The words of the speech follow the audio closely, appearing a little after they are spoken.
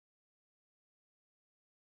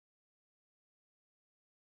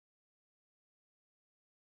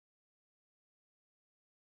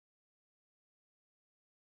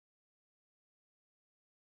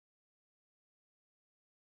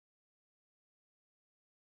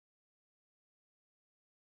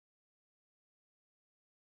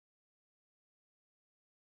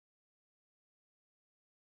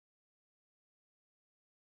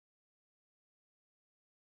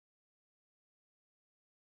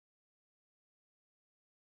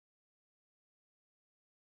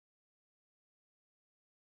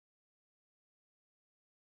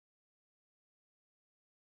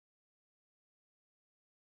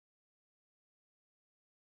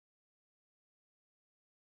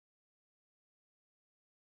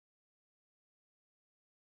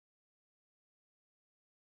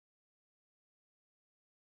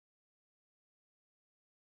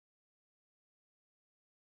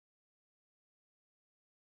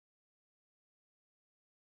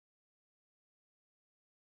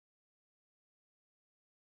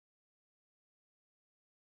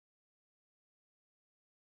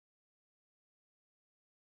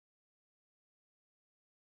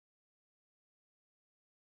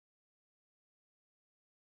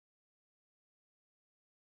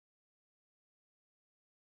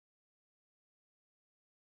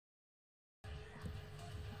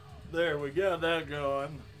There, we got that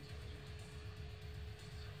going.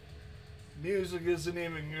 Music isn't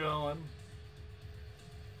even going.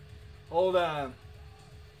 Hold on.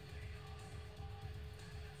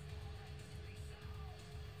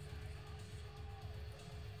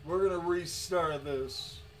 We're gonna restart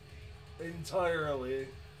this entirely.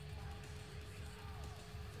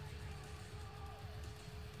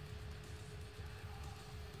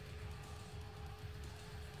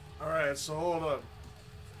 Alright, so hold up.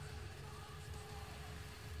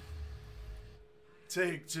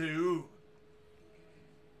 Take two.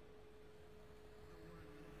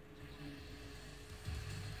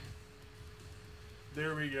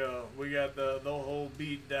 There we go. We got the whole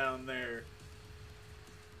beat down there.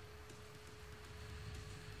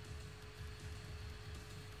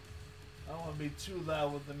 I don't want to be too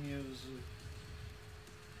loud with the music.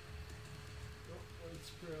 Oh,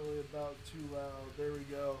 it's probably about too loud. There we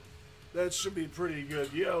go. That should be pretty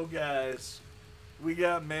good. Yo, guys, we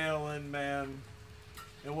got mail in, man.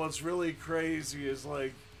 And what's really crazy is,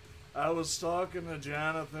 like, I was talking to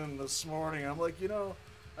Jonathan this morning. I'm like, you know,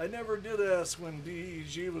 I never did ask when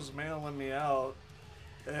DEG was mailing me out.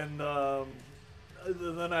 And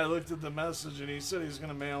then I looked at the message, and he said he's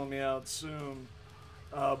going to mail me out soon.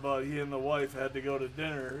 But he and the wife had to go to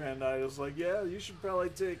dinner. And I was like, yeah, you should probably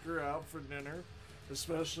take her out for dinner,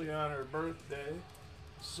 especially on her birthday.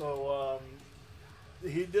 So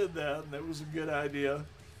he did that, and it was a good idea.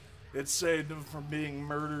 It saved him from being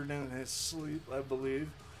murdered in his sleep, I believe.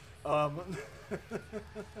 But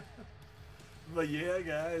yeah,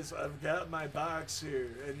 guys, I've got my box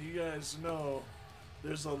here, and you guys know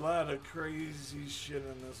there's a lot of crazy shit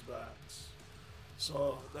in this box.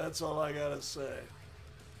 So that's all I gotta say.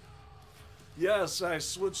 Yes, I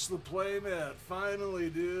switched the playmat.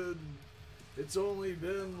 Finally, dude. It's only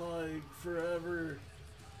been like forever.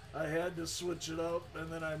 I had to switch it up, and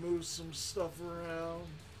then I moved some stuff around.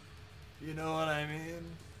 You know what I mean?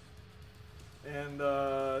 And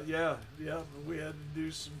yeah, we had to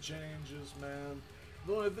do some changes, man.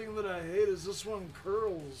 The only thing that I hate is this one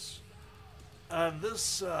curls on this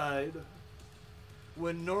side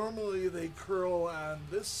when normally they curl on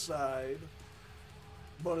this side,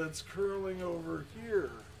 but it's curling over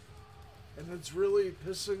here. And it's really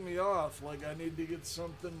pissing me off. Like, I need to get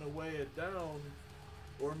something to weigh it down,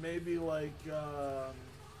 or maybe like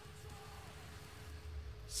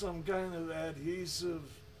some kind of adhesive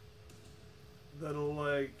that'll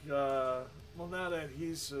like, well, not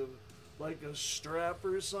adhesive, like a strap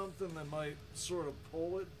or something that might sort of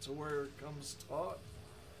pull it to where it comes taut,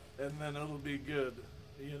 and then it'll be good,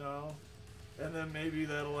 you know? And then maybe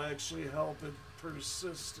that'll actually help it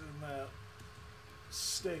persist in that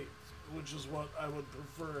state, which is what I would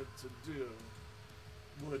prefer it to do.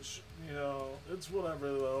 Which, you know, it's whatever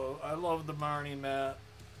though. I love the Marnie mat.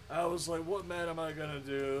 I was like, what mat am I gonna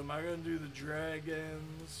do? Am I gonna do the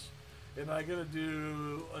dragons? Am I gonna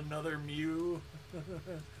do another Mew?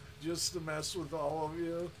 Just to mess with all of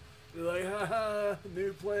you? Be like, haha,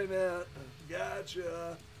 new playmat,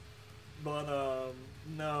 gotcha. But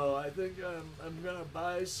no, I think I'm gonna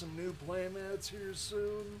buy some new playmats here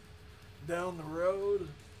soon, down the road.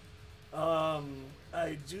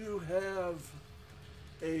 I do have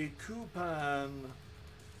a coupon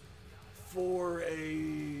for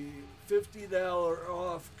a $50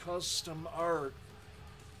 off custom art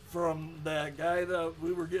from that guy that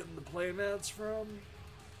we were getting the playmats from,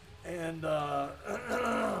 and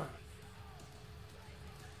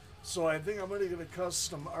so I think I'm gonna get a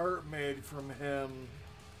custom art made from him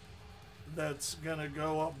that's gonna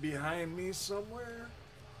go up behind me somewhere.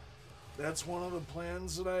 That's one of the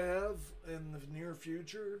plans that I have in the near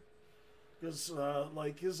future. Because,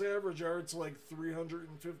 like, his average art's like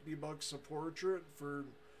 $350 a portrait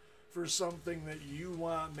for something that you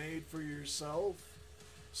want made for yourself.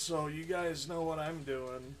 So you guys know what I'm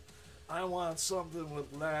doing. I want something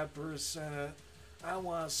with Lapras in it. I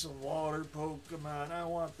want some water Pokemon. I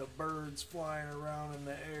want the birds flying around in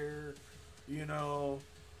the air. You know,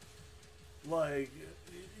 like,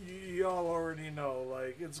 y'all already know,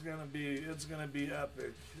 like, it's gonna be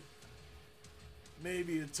epic.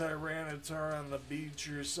 Maybe a Tyranitar on the beach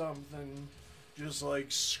or something, just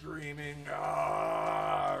like screaming,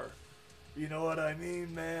 "Arr!" You know what I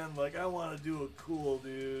mean, man? Like, I want to do it cool,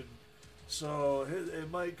 dude. So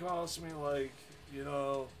it might cost me, like, you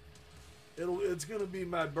know, it's gonna be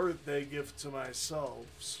my birthday gift to myself.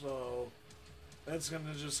 So that's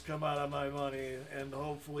gonna just come out of my money, and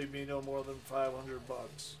hopefully be no more than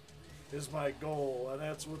 $500 is my goal, and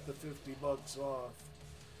that's with the $50 off.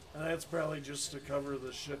 And that's probably just to cover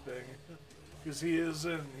the shipping, because he is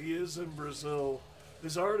in Brazil.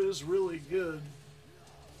 His art is really good.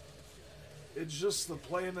 It's just the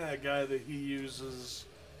playmat guy that he uses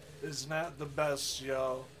is not the best,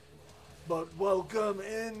 yo. But welcome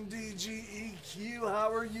in, DGEQ.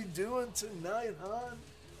 How are you doing tonight, hon?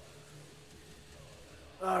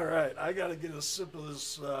 Alright, I gotta get a sip of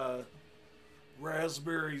this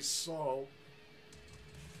raspberry salt.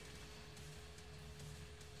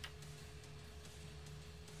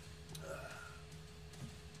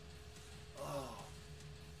 Oh.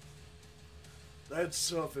 That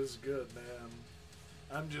stuff is good, man.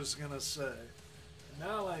 I'm just gonna say.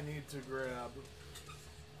 Now I need to grab.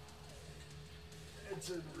 It's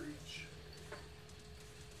in reach.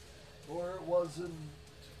 Or it wasn't.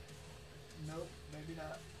 Nope, maybe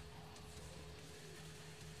not.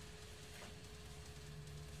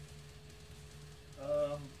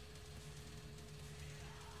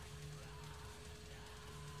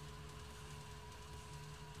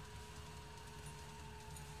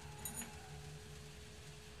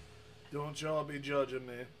 Don't y'all be judging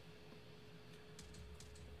me.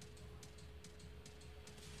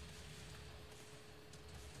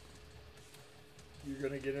 You're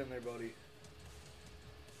gonna get in there, buddy.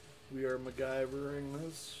 We are MacGyvering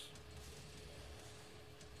this.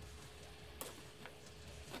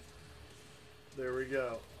 There we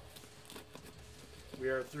go. We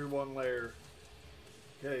are through one layer.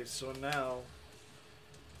 Okay, so now...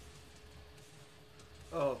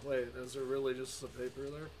 Oh, wait, is there really just the paper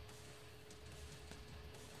there?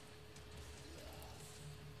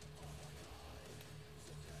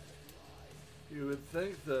 You would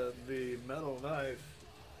think that the metal knife,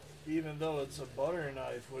 even though it's a butter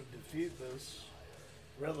knife, would defeat this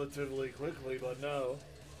relatively quickly, but no.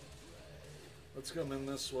 Let's come in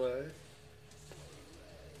this way.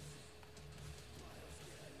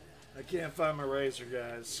 I can't find my razor,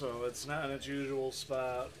 guys, so it's not in its usual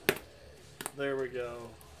spot. There we go.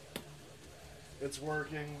 It's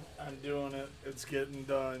working. I'm doing it. It's getting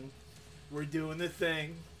done. We're doing the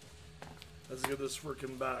thing. Let's get this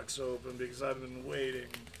freaking box open because I've been waiting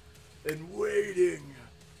and waiting.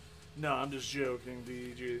 No, I'm just joking,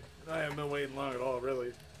 DG. I haven't been waiting long at all,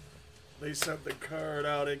 really. They sent the card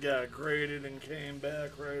out, it got graded and came back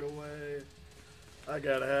right away. I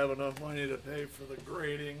gotta have enough money to pay for the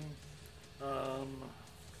grading.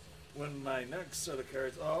 When my next set of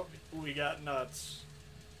cards, oh, we got nuts.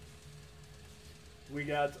 We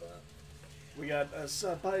got a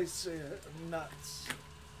spicy nuts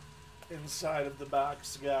inside of the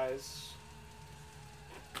box, guys.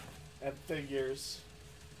 And figures.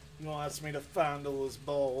 He wants me to fondle his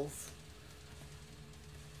balls.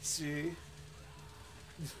 See?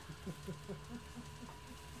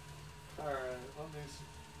 Alright, let me see.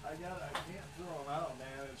 I can't throw them out,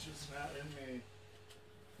 man. It's just not in me.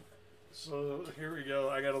 So, here we go.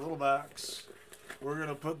 I got a little box. We're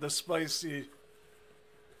gonna put the spicy...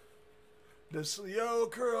 Yo,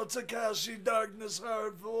 Kuro Takashi, Darkness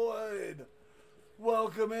Hard Void.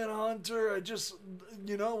 Welcome in, Hunter.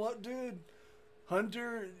 You know what, dude?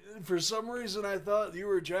 Hunter, for some reason I thought you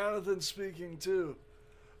were Jonathan speaking too.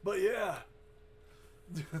 But yeah.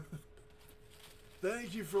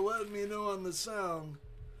 Thank you for letting me know on the sound.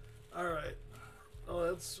 Alright. Oh,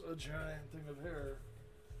 that's a giant thing of hair.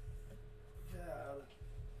 God.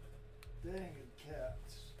 Dang it,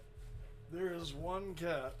 cats. There is one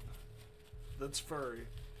cat that's furry,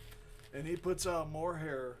 and he puts out more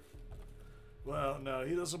hair. Well, no,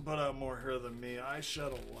 he doesn't put out more hair than me. I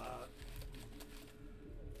shed a lot.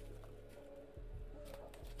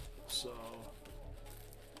 So,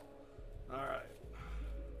 alright.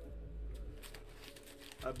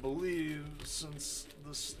 I believe since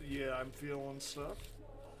this, yeah, I'm feeling stuff.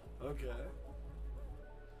 Okay.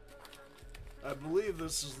 I believe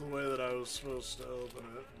this is the way that I was supposed to open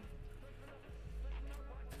it.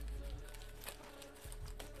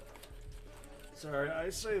 Sorry, I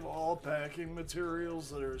save all packing materials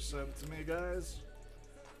that are sent to me, guys.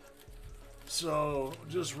 So,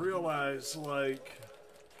 just realize, like,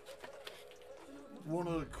 one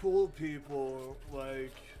of the cool people,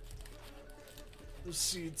 like, the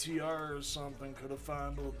CTR or something, could have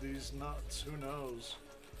fondled these nuts. Who knows?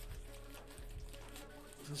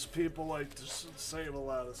 Because people like to save a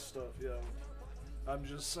lot of stuff, yeah. I'm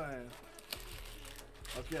just saying.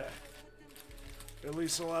 Okay. At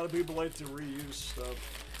least a lot of people like to reuse stuff.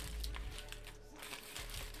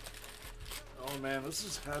 Oh man, this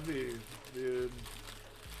is heavy, dude.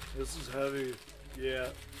 This is heavy. Yeah,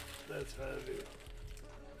 that's heavy.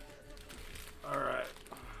 Alright.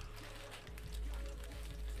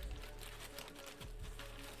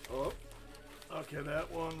 Oh, okay,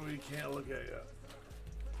 that one we can't look at yet.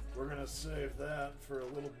 We're gonna save that for a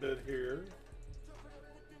little bit here.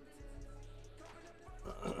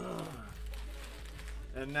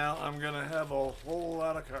 And now I'm gonna have a whole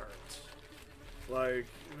lot of cards. Like,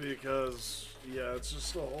 because, yeah, it's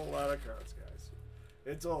just a whole lot of cards, guys.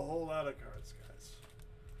 It's a whole lot of cards, guys.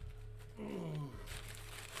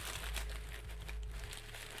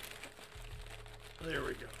 There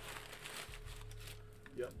we go.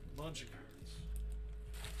 Yep, bunch of cards.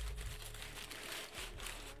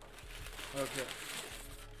 Okay.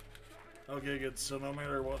 Okay, good. So no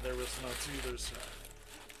matter what, there was nuts either side.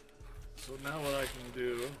 So now what I can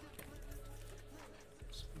do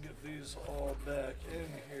is get these all back in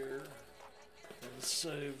here and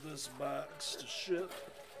save this box to ship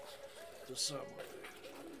to somebody.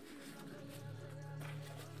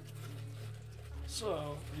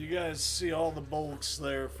 So, you guys see all the bulks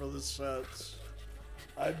there for the sets.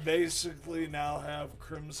 I basically now have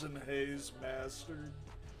Crimson Haze mastered,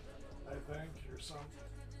 I think, or something.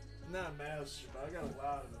 Not mastered, but I got a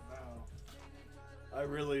lot of it now. I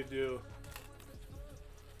really do.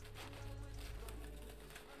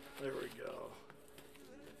 There we go.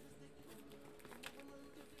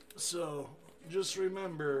 So, just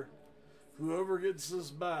remember, whoever gets this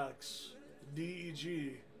box,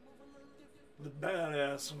 DEG, the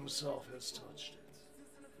badass himself has touched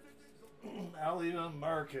it. I'll even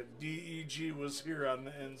mark it. DEG was here on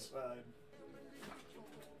the inside.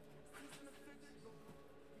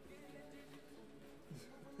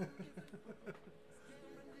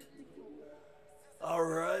 All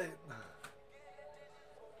right.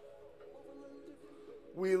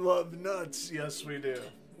 We love nuts. Yes, we do.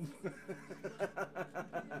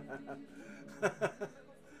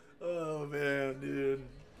 Oh, man, dude.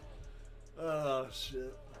 Oh,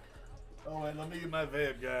 shit. Oh, wait, let me get my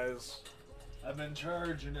vape, guys. I've been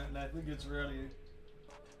charging it, and I think it's ready.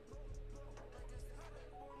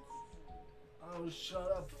 Oh,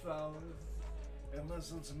 shut up, fellas.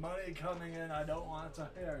 Unless it's money coming in, I don't want to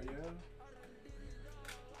hear you.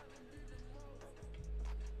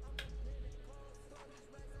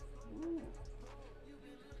 Ooh.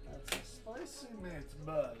 That's a spicy meat,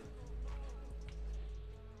 bud.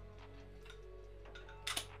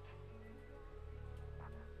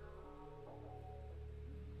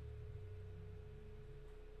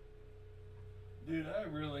 Dude, I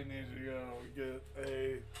really need to go get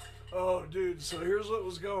a... Oh, dude, so here's what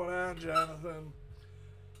was going on, Jonathan.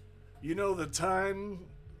 You know the time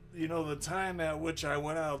at which I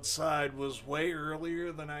went outside was way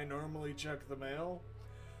earlier than I normally check the mail.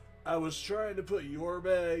 I was trying to put your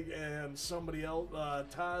bag and somebody else,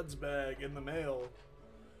 Todd's bag, in the mail,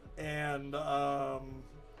 and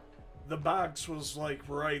the box was like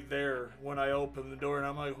right there when I opened the door, and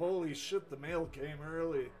I'm like, holy shit, the mail came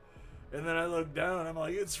early. And then I look down, and I'm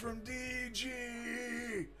like, it's from DG!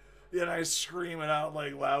 And I scream it out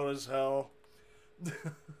like loud as hell.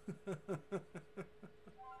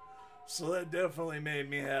 So that definitely made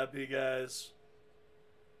me happy, guys.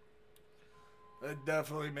 That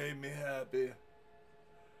definitely made me happy.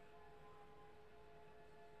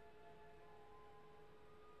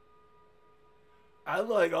 I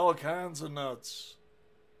like all kinds of nuts.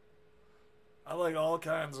 I like all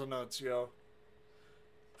kinds of nuts, yo.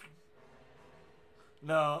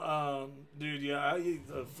 No, dude, yeah, I eat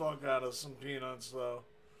the fuck out of some peanuts, though.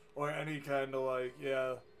 Or any kind of, like,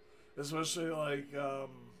 yeah. Especially, like,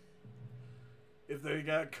 if they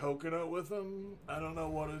got coconut with them. I don't know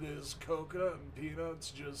what it is. Coconut and peanuts,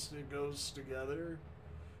 just, it goes together.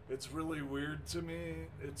 It's really weird to me.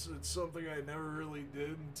 It's something I never really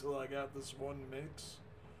did until I got this one mix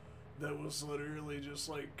that was literally just,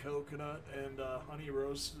 like, coconut and honey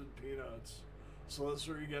roasted peanuts. So that's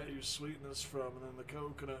where you got your sweetness from, and then the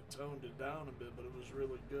coconut toned it down a bit, but it was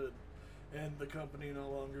really good. And the company no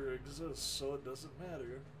longer exists, so it doesn't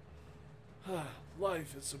matter.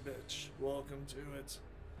 Life is a bitch. Welcome to it.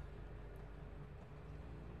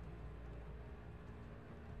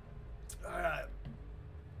 Alright.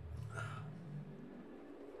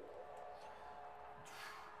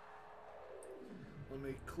 Let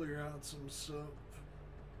me clear out some soap.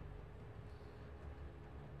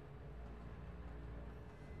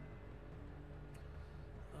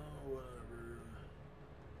 Whatever.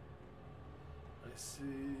 I see.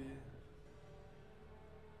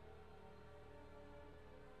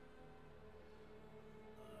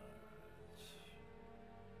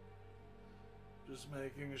 Just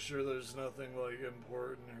making sure there's nothing like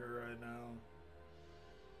important here right now.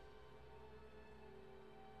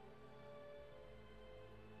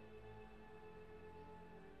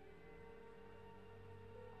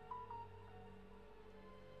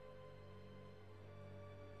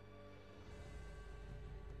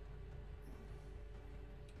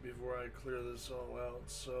 Before I clear this all out,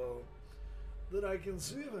 so that I can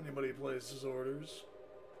see if anybody places orders.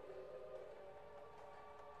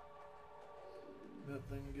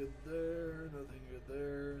 Nothing good there, nothing good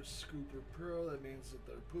there. Scooper Pro, that means that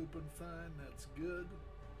they're pooping fine, that's good.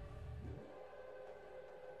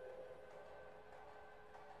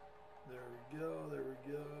 There we go, there we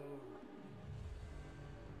go.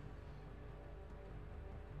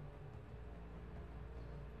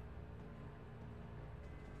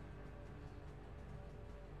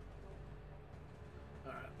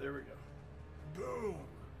 Alright, there we go. Boom!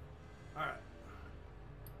 Alright.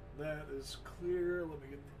 That is clear. Let me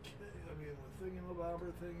get the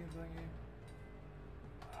thingamabobber thingy.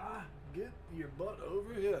 Ah, get your butt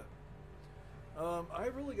over here. I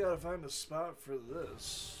really gotta find a spot for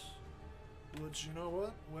this. Which, you know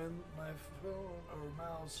what? When my phone or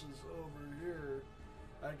mouse is over here,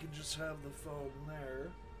 I can just have the phone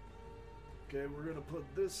there. Okay, we're gonna put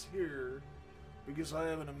this here because I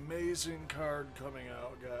have an amazing card coming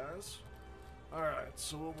out, guys. Alright,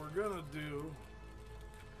 so what we're gonna do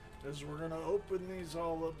is we're gonna open these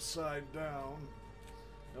all upside down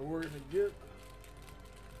and we're gonna get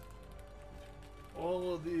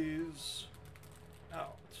all of these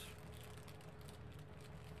out.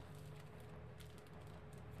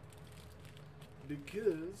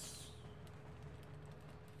 Because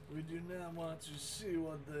we do not want to see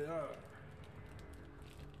what they are.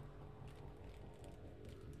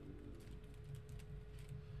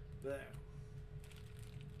 There.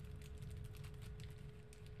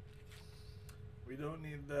 We don't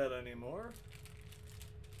need that anymore.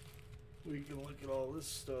 We can look at all this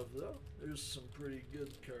stuff though. There's some pretty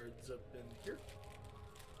good cards up in here.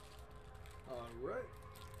 Alright.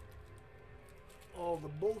 All the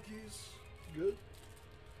bulkies, good.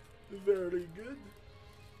 Very good.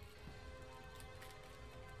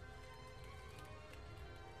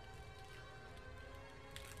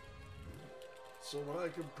 So what I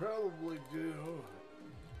could probably do,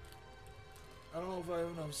 I don't know if I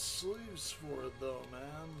have enough sleeves for it though,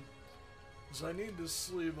 man. Because I need to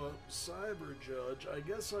sleeve up Cyber Judge. I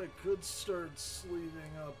guess I could start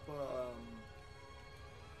sleeving up,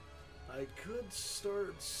 I could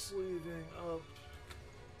start sleeving up,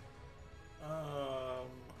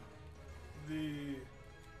 the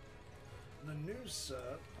new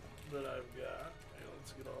set that I've got. Hey,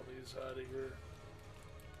 let's get all these out of here.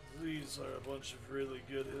 These are a bunch of really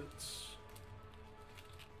good hits.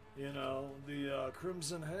 You know, the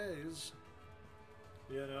Crimson Haze,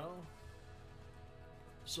 you know.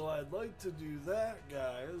 So I'd like to do that,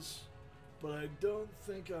 guys, but I don't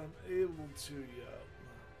think I'm able to yet.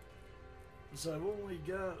 Because I've only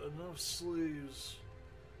got enough sleeves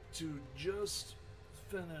to just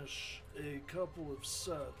finish a couple of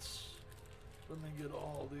sets. Let me get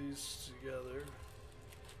all these together.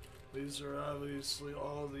 These are obviously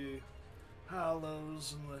all the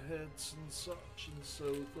hollows and the hits and such and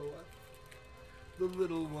so forth. The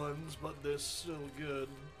little ones, but they're still good.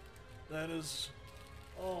 That is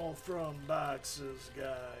all from boxes,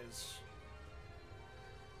 guys.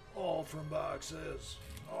 All from boxes.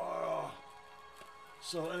 Oh.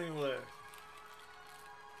 So anyway,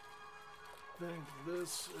 I think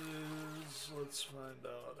this is, let's find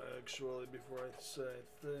out actually before I say I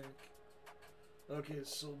think. Okay,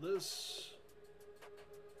 so this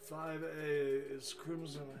 5A is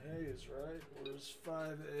Crimson Haze, right? Or is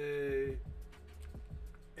 5A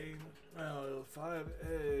no,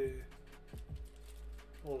 5A,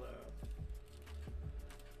 hold on.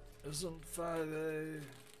 Isn't 5A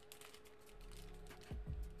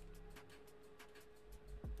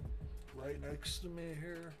right next to me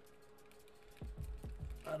here?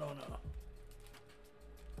 I don't know.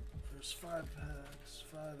 There's 5 packs,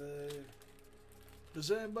 5A. Does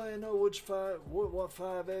anybody know which what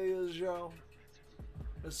 5A is, y'all?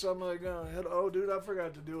 Is somebody gonna hit? Oh, dude, I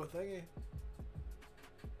forgot to do a thingy.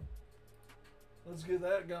 Let's get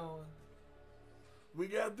that going. We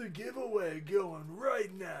got the giveaway going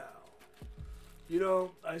right now. You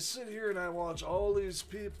know, I sit here and I watch all these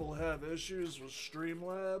people have issues with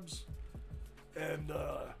Streamlabs, and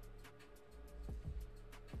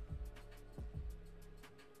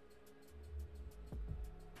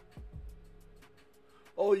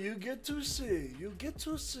oh, you get to see. You get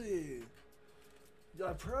to see.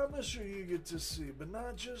 I promise you, you get to see, but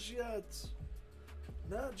not just yet.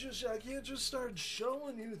 Not just yet. I can't just start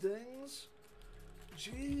showing you things.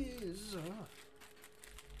 Jeez.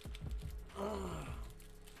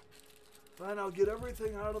 Fine, I'll get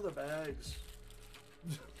everything out of the bags.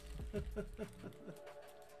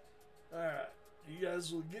 Alright, you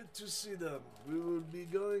guys will get to see them. We will be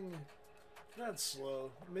going... not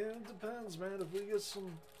slow. I mean, it depends, man. If we get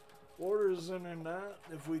some orders in or not.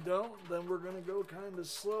 If we don't, then we're going to go kind of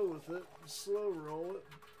slow with it. Slow roll it.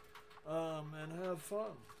 And have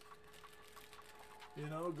fun. You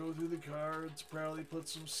know, go through the cards, probably put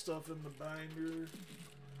some stuff in the binder,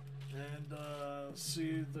 and see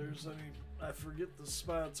if there's any. I forget the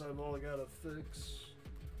spots I've all got to fix.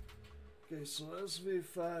 Okay, so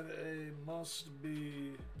SV5A must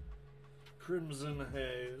be Crimson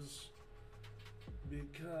Haze,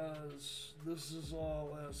 because this is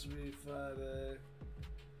all SV5A.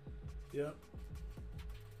 Yep.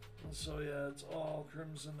 So yeah, it's all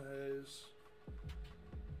Crimson Haze.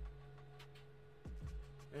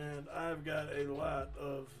 And I've got a lot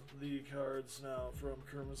of the cards now from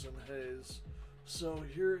Crimson Haze. So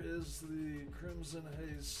here is the Crimson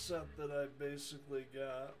Haze set that I basically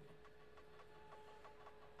got.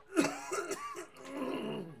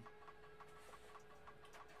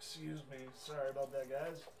 Excuse me, sorry about that,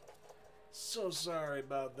 guys. So sorry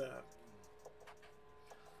about that.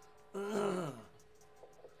 We'll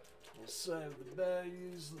save the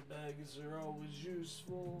baggies. The baggies are always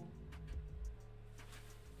useful.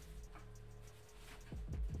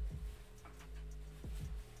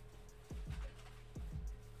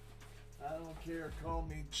 I don't care, call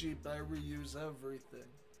me cheap, I reuse everything.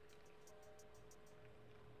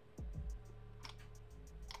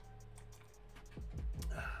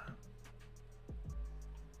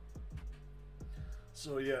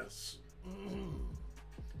 So yes,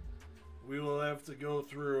 we will have to go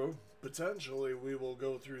through, potentially we will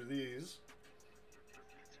go through these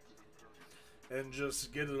and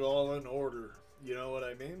just get it all in order, you know what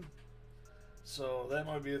I mean? So that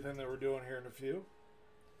might be a thing that we're doing here in a few.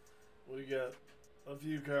 We got a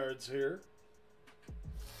few cards here.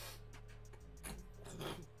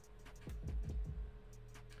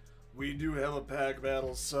 We do have a pack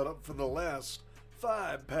battle set up for the last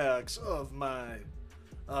 5 packs of my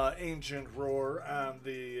Ancient Roar on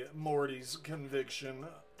the Morty's Conviction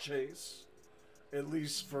Chase. At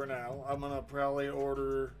least for now. I'm going to probably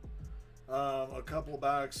order a couple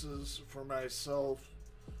boxes for myself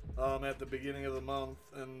at the beginning of the month,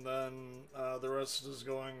 and then the rest is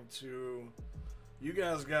going to, you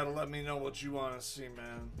guys gotta let me know what you want to see,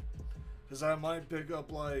 man, because I might pick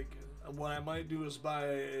up, like, what I might do is buy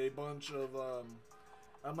a bunch of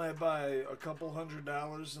I might buy a couple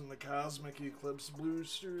 $100 in the Cosmic Eclipse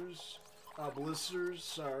Boosters, blisters,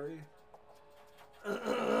 sorry.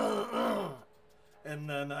 And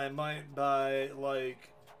then I might buy, like,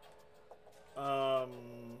 I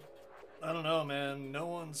don't know, man. No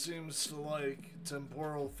one seems to like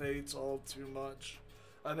Temporal Fates all too much.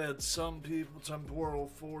 I've had some people, Temporal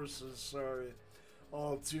Forces, sorry,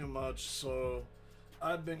 all too much, so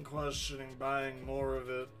I've been questioning buying more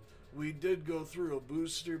of it. We did go through a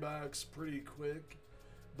booster box pretty quick,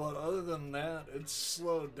 but other than that, it's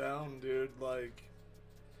slowed down, dude. Like,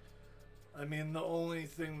 I mean, the only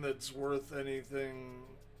thing that's worth anything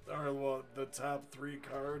are what, the top 3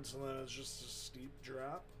 cards, and then it's just a steep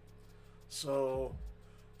drop. So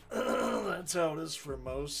that's how it is for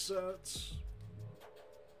most sets.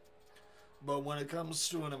 But when it comes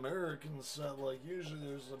to an American set, like, usually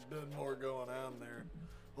there's a bit more going on there.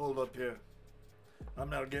 Hold up here. I'm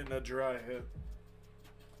not getting a dry hit.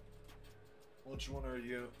 Which one are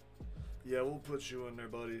you? Yeah, we'll put you in there,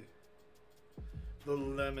 buddy. The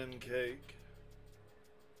lemon cake.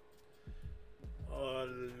 Oh,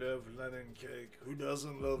 I love lemon cake. Who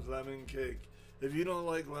doesn't love lemon cake? If you don't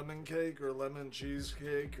like lemon cake or lemon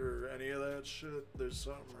cheesecake or any of that shit, there's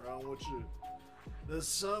something wrong with you. There's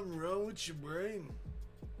something wrong with your brain.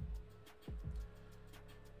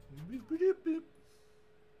 Beep, beep, beep.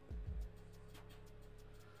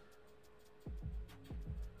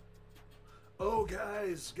 Oh,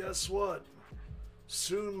 guys, guess what?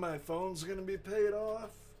 Soon my phone's gonna be paid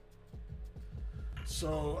off.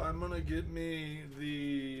 So I'm gonna get me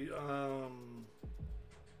the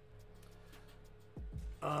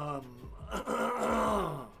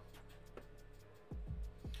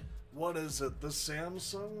what is it? The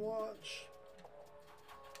Samsung watch?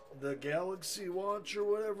 The Galaxy watch or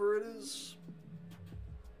whatever it is?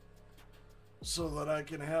 So that I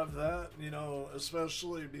can have that, you know,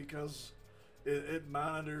 especially because it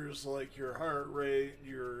monitors like your heart rate,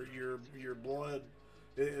 your blood.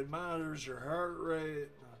 It monitors your heart rate,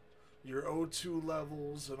 your O2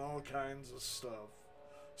 levels, and all kinds of stuff.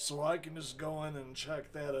 So I can just go in and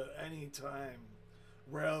check that at any time,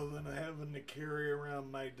 rather than having to carry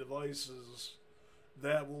around my devices.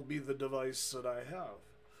 That will be the device that I have.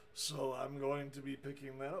 So I'm going to be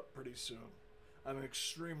picking that up pretty soon. I'm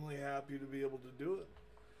extremely happy to be able to do it.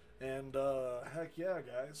 And heck yeah,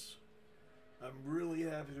 guys. I'm really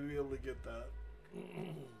happy to be able to get that.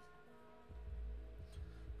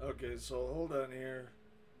 Okay, so hold on here.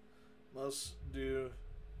 Must do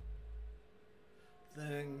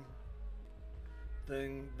thing.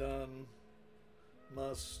 Thing done.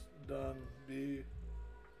 Must done be.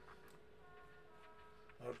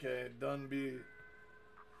 Okay, done be.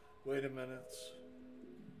 Wait a minute.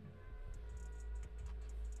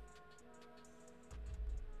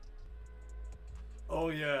 Oh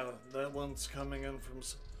yeah, that one's coming in from...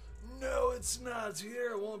 No, it's not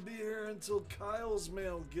here. It won't be here until Kyle's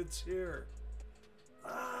mail gets here.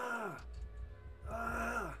 Ah!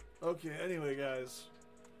 Ah! Okay, anyway, guys.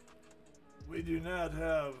 We do not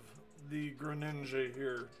have the Greninja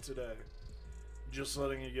here today. Just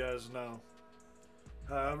letting you guys know.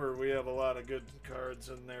 However, we have a lot of good cards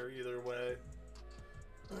in there either way.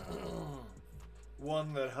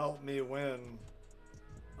 One that helped me win.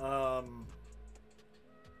 Well,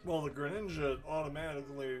 the Greninja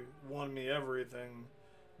automatically won me everything,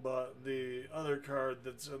 but the other card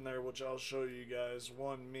that's in there, which I'll show you guys,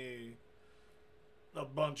 won me a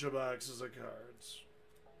bunch of boxes of cards.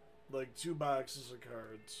 Like 2 boxes of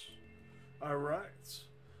cards. Alright.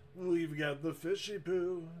 We've got the Fishy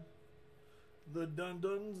Poo, the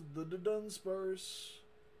Dunsparce,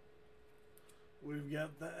 we've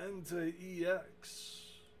got the Entei EX,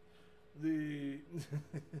 the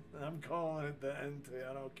I'm calling it the Entei,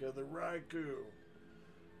 I don't care, the Raikou,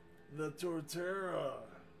 the Torterra,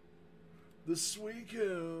 the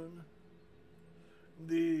Suicune,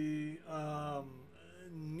 the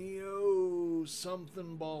Neo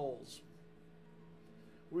something balls.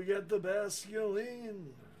 We got the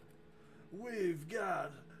Basculin. We've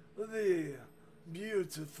got the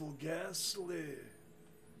beautiful Ghastly.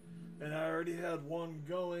 And I already had one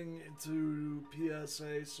going into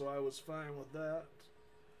PSA, so I was fine with that.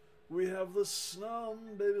 We have the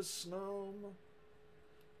Snum, baby Snum.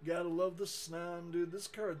 Gotta love the Snum, dude. This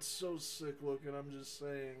card's so sick looking, I'm just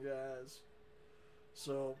saying, guys.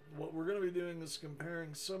 So, what we're going to be doing is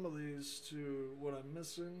comparing some of these to what I'm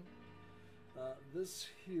missing. This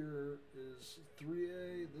here is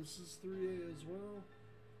 3A. This is 3A as well.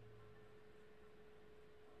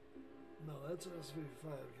 No, that's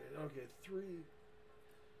SV5. Okay, 3.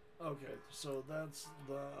 Okay, so that's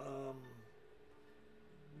the,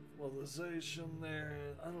 well, the Zacian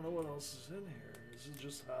there. I don't know what else is in here. Is it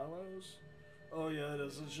just hollows? Oh, yeah, it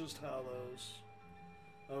is. It's just hollows.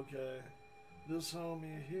 Okay. This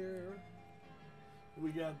homie here.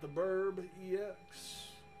 We got the Burb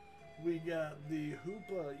EX. We got the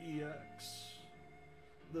Hoopa EX.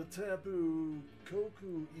 The Tapu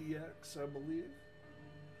Koku EX, I believe.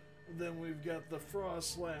 Then we've got the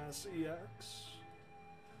Frostlass EX.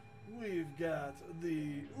 We've got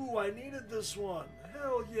the... Ooh, I needed this one.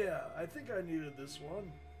 Hell yeah. I think I needed this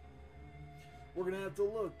one. We're going to have to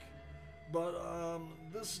look. But,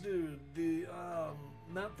 this dude, the,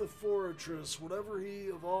 not the Fortress, whatever he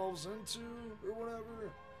evolves into, or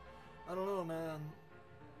whatever. I don't know, man.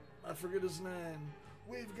 I forget his name.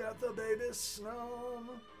 We've got the baby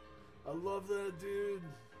Snom. I love that dude.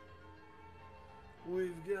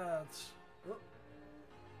 We've got... Oh.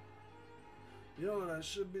 You know what I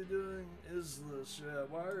should be doing is this. Yeah,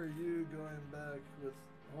 why are you going back with...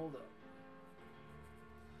 Hold up.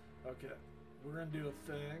 Okay. We're going to do a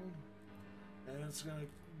thing. And it's going to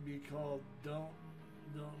be called Don't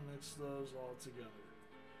Mix Those All Together.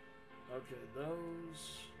 Okay,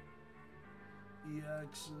 those...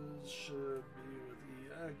 EXs should be with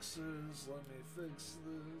EXs. Let me fix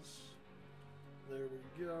this. There we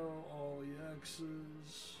go. All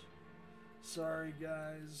EXs. Sorry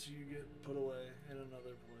guys, you get put away in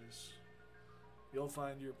another place. You'll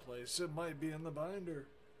find your place. It might be in the binder.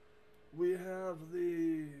 We have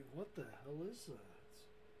the... What the hell is that?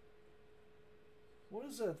 What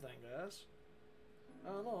is that thing, guys? I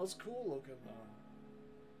don't know. It's cool looking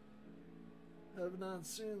though. Have not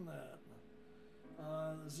seen that.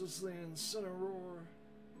 Is this the Incineroar?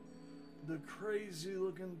 The crazy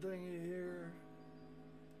looking thingy here.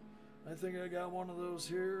 I think I got one of those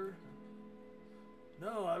here.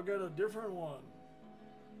 No, I've got a different one.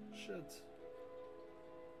 Shit.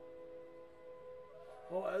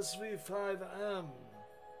 Oh, SV5M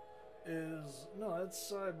is... No, that's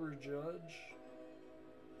Cyber Judge.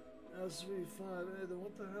 SV5A, then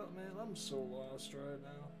what the hell, man? I'm so lost right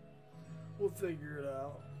now. We'll figure it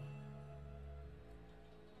out.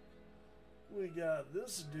 We got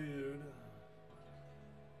this dude.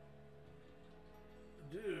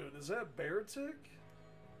 Dude, is that Beartick?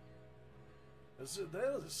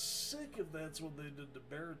 That is sick if that's what they did to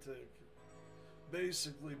Beartick.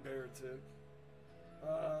 Basically Beartick.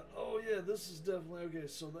 Oh yeah, this is definitely... Okay,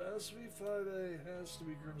 so the SV5A has to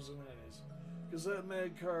be Crimson Haze. Because that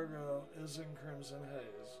Mag Cargo is in Crimson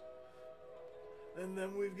Haze. And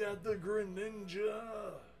then we've got the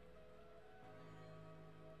Greninja.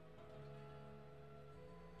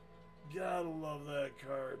 Gotta love that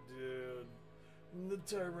card, dude. And the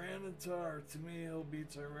Tyranitar, to me, he'll be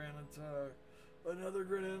Tyranitar. Another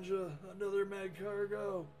Greninja, another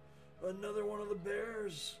Magcargo, another one of the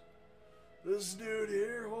bears. This dude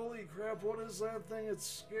here, holy crap, what is that thing?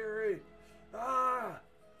 It's scary. Ah!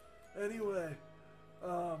 Anyway,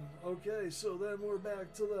 okay, so then we're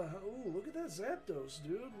back to the... Ooh, look at that Zapdos,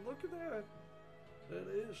 dude. Look at that. That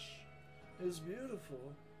ish is beautiful.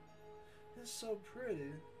 It's so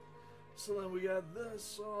pretty. So then we got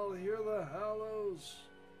this. Oh, here are the Hollows.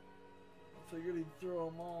 I figured he'd throw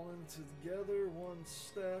them all in together, one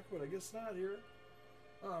stack, but I guess not here.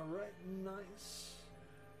 Alright, nice.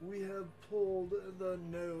 We have pulled the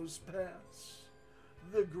Nose Pass,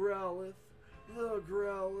 the Growlithe,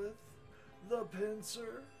 the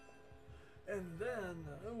Pinsir, and then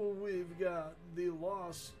we've got the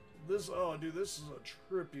Lost. This, oh dude, this is a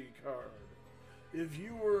trippy card. If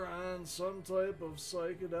you were on some type of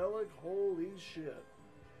psychedelic, holy shit.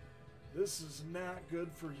 This is not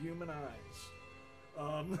good for human eyes.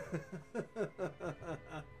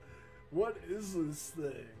 What is this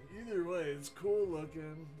thing? Either way, it's cool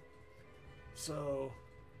looking. So,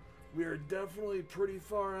 we are definitely pretty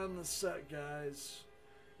far on the set, guys.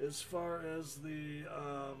 As far as the,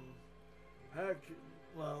 heck,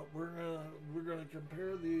 well, we're gonna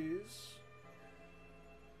compare these.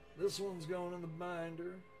 This one's going in the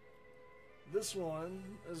binder. This one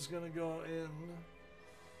is gonna go in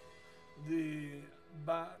the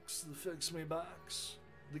box, the Fix Me box,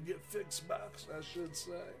 the Get Fixed box, I should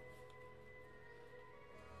say.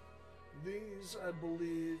 These, I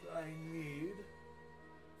believe, I need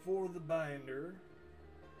for the binder.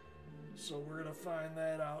 So we're going to find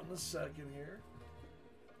that out in a second here.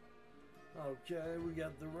 Okay, we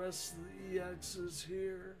got the rest of the EXs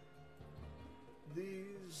here.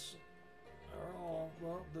 These are all,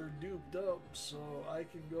 well, they're duped up, so I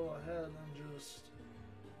can go ahead and just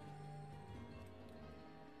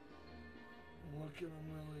look at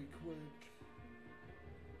them really quick.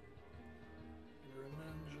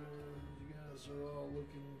 Greninja, you guys are all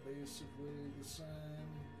looking basically the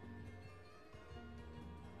same,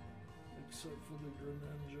 except for the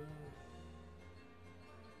Greninja.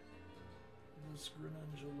 This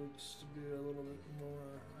Greninja looks to be a little bit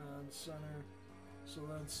more on center, so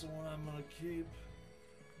that's the one I'm going to keep.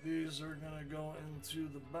 These are going to go into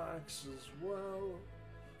the box as well.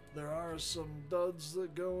 There are some duds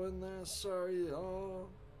that go in there, sorry y'all.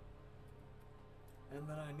 And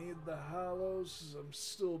then I need the Hollows, because I'm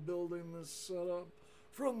still building this setup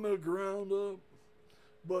from the ground up.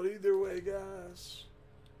 But either way, guys,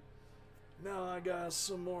 now I got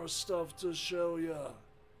some more stuff to show ya.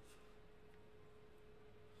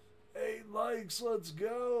 8 likes, let's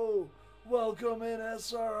go. Welcome in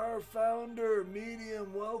SRR founder,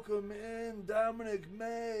 medium, welcome in Dominic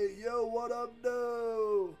May. Yo, what up,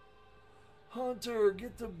 though? Hunter,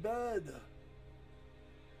 get to bed.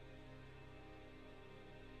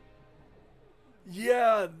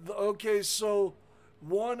 Yeah, okay, so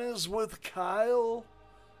one is with Kyle,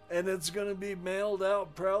 and it's going to be mailed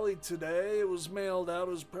out probably today. It was mailed out,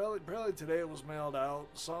 it was probably today it was mailed out,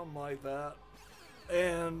 something like that.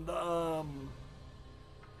 And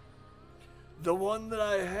the one that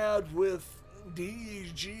I had with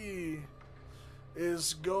DEG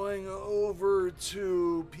is going over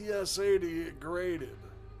to PSA to get graded.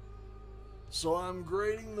 So I'm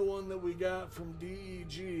grading the one that we got from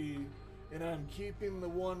DEG, and I'm keeping the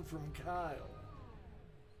one from Kyle.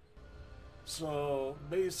 So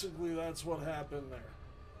basically that's what happened there.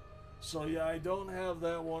 So yeah, I don't have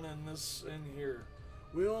that one in here.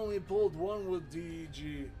 We only pulled one with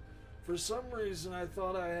DEG. For some reason I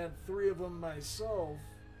thought I had 3 of them myself,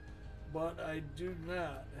 but I do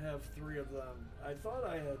not have 3 of them. I thought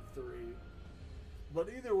I had 3. But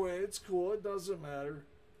either way, it's cool, it doesn't matter.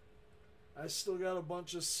 I still got a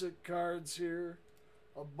bunch of sick cards here.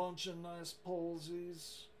 A bunch of nice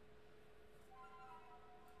Polsies.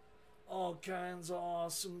 All kinds of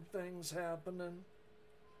awesome things happening.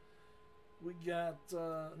 We got,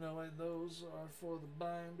 no wait, those are for the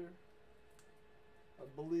binder, I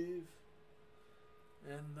believe.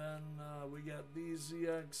 And then we got these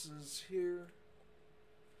EXs here.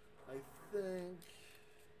 I think,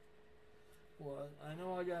 what, I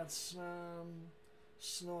know I got Snorunt,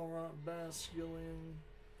 Basculin.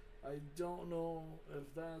 I don't know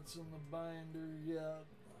if that's in the binder yet.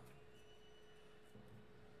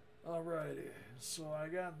 Alrighty, so I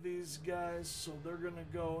got these guys, so they're gonna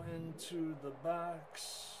go into the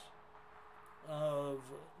box of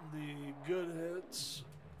the good hits.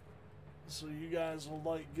 So you guys will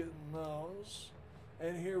like getting those.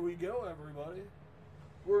 And here we go, everybody.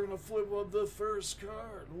 We're gonna flip up the first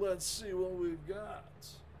card. Let's see what we've got.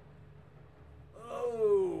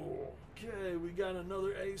 Oh, okay, we got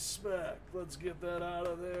another ace spec. Let's get that out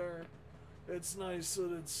of there. It's nice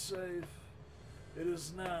that it's safe. It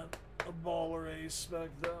is not a baller ace spec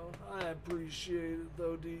though. I appreciate it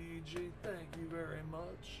though, DEG. Thank you very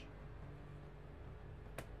much.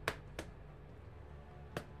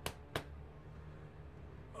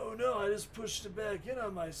 Oh no, I just pushed it back in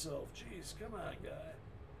on myself. Jeez, come on, guy.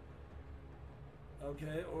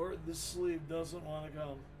 Okay, or this sleeve doesn't want to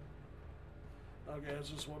come. Okay, that's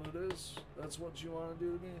just what it is. That's what you want to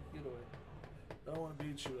do to me? Get away. I don't want to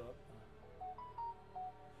beat you up.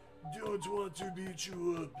 Don't want to beat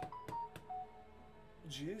you up.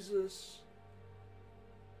 Jesus.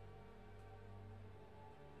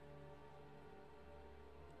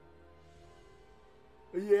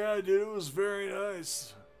 Yeah, dude, it was very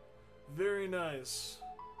nice. Very nice.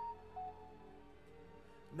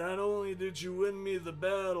 Not only did you win me the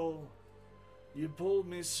battle, you pulled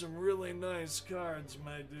me some really nice cards,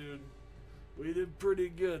 my dude. We did pretty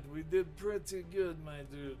good. We did pretty good, my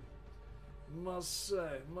dude. Must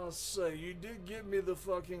say. You did get me the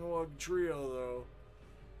fucking Wug Trio,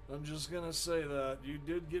 though. I'm just gonna say that. You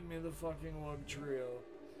did get me the fucking Wug Trio.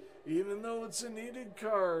 Even though it's a needed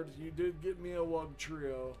card, you did get me a Wug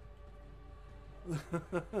Trio.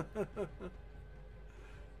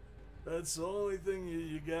 That's the only thing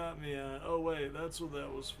you got me on. Oh wait, that's what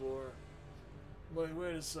that was for. Like,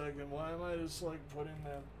 wait a second, why am I just like putting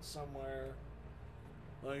that somewhere?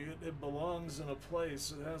 Like, it belongs in a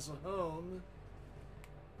place, it has a home.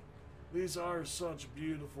 These are such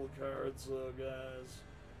beautiful cards though, guys.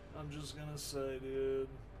 I'm just gonna say, dude.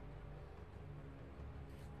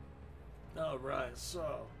 Alright,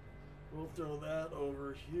 so we'll throw that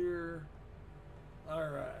over here.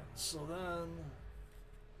 Alright, so then,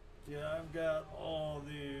 yeah, I've got all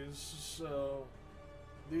these, so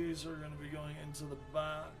these are going to be going into the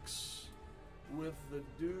box with the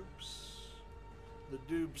dupes. The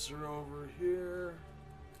dupes are over here,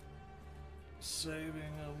 saving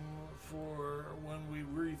them for when we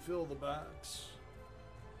refill the box.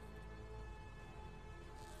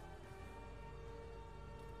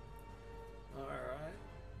 Alright,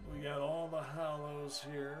 we got all the hollows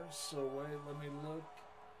here, so wait, let me look.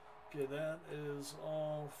 Okay, that is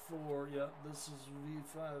all four. Yep, this is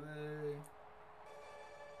V5A.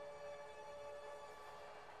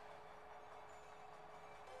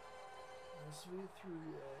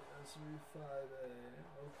 SV3A, SV5A,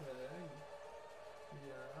 okay.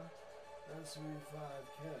 Yeah,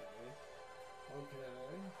 SV5K, okay.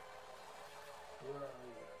 Where are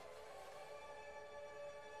we?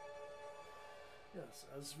 Yes,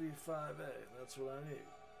 SV5A, that's what I need.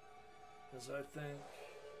 Because I think...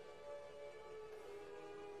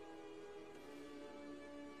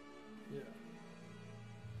 Yeah.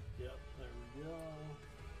 Yep, there we go.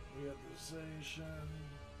 We got the Zation.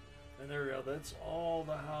 And there we go. That's all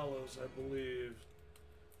the hollows, I believe,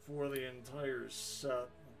 for the entire set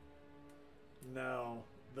now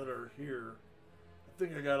that are here. I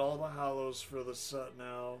think I got all the hollows for the set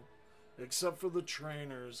now, except for the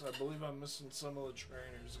trainers. I believe I'm missing some of the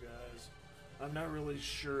trainers, guys. I'm not really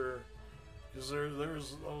sure, because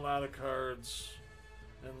there's a lot of cards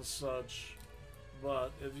and such.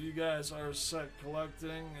 But if you guys are set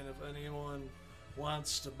collecting, and if anyone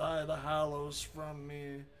wants to buy the hollows from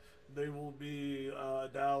me, they will be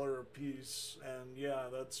 $1 a piece, and yeah,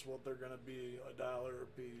 that's what they're gonna be, $1 a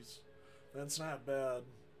piece. That's not bad.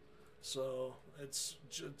 So it's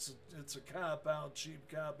a cop out, cheap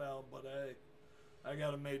cop out, but hey, I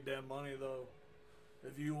gotta make that money though.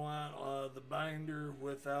 If you want the binder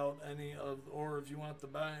without any of, or if you want the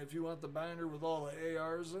binder with all the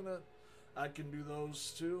ARs in it, I can do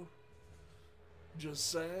those too. Just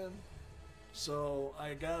saying. So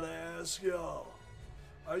I gotta ask y'all,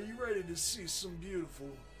 are you ready to see some beautiful,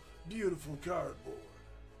 beautiful cardboard?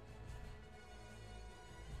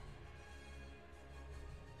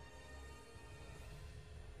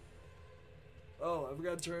 Oh, I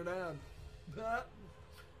forgot to turn it on.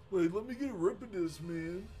 Wait, let me get a rip of this,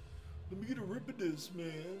 man. Let me get a rip of this,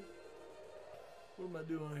 man. What am I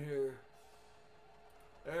doing here?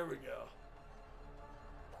 There we go.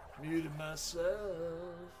 Muted myself.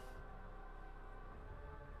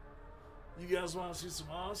 You guys want to see some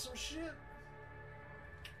awesome shit?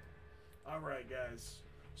 Alright, guys.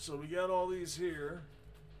 So we got all these here.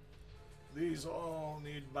 These all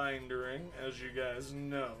need bindering, as you guys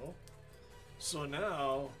know. So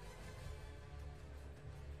now...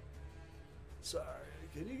 Sorry,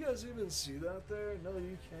 can you guys even see that there? No,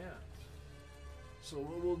 you can't. So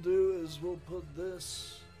what we'll do is we'll put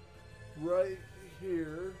this right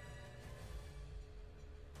here.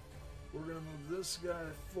 We're going to move this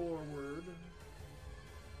guy forward.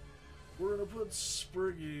 We're going to put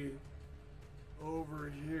Spriggy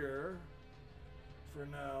over here for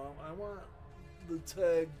now. I want the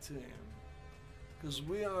tag team, because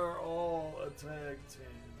we are all a tag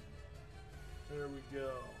team. There we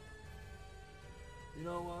go. You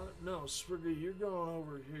know what? No, Spriggy, you're going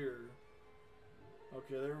over here.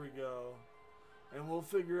 Okay, there we go. And we'll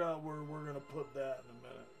figure out where we're going to put that in a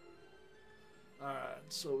minute. Alright,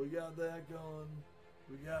 so we got that going.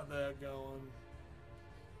 We got that going.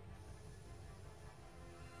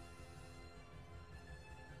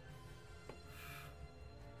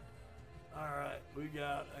 Alright, we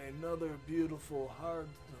got another beautiful hard...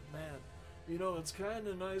 Man, you know, it's kind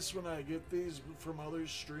of nice when I get these from other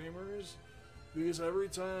streamers, because every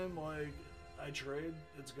time, like, I trade,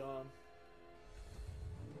 it's gone.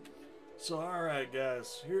 So, alright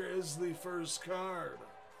guys, here is the first card.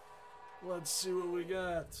 Let's see what we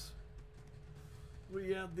got. We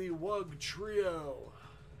got the Wug Trio.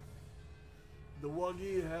 The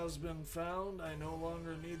Wuggy has been found. I no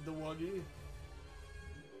longer need the Wuggy.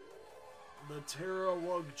 The Terra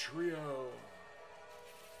Wug Trio.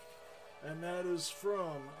 And that is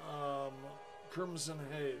from Crimson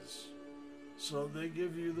Haze. So they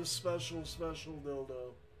give you the special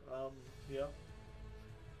dildo. Yep.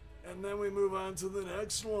 And then we move on to the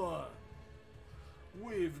next one.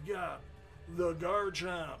 We've got the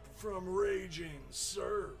Garchomp from Raging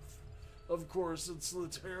Surf. Of course, it's the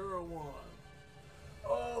Terra one.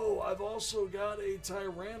 Oh, I've also got a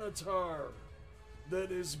Tyranitar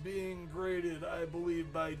that is being graded, I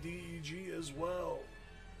believe, by DEG as well.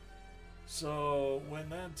 So, when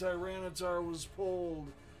that Tyranitar was pulled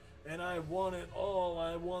and I won it all,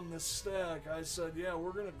 I won the stack, I said, yeah,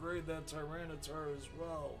 we're going to grade that Tyranitar as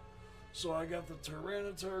well. So I got the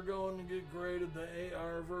Tyranitar going to get graded, the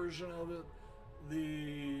AR version of it,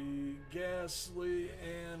 the Ghastly,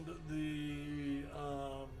 and the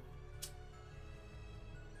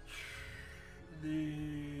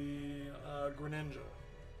Greninja.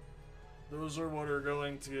 Those are what are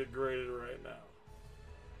going to get graded right now.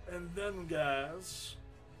 And then, guys,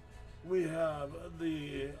 we have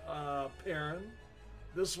the Perrin.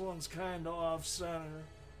 This one's kind of off-center.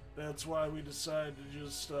 That's why we decided to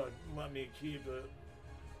just let me keep it.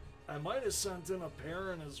 I might have sent in a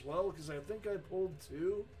Perrin as well, because I think I pulled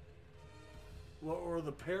two. Well, or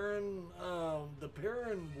the Perrin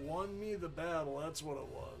won me the battle, that's what it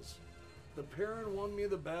was. The Perrin won me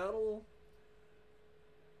the battle,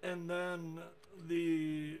 and then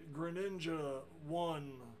the Greninja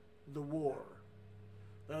won the war.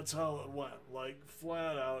 That's how it went, like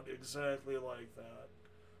flat out exactly like that.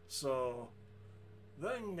 So...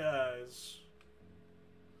 then, guys,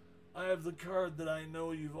 I have the card that I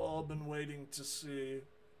know you've all been waiting to see.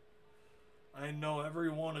 I know every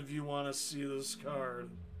one of you want to see this card.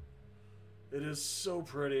 It is so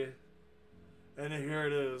pretty. And here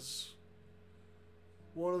it is.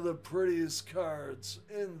 One of the prettiest cards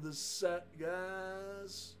in the set,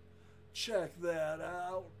 guys. Check that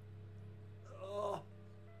out. Oh,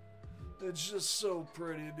 it's just so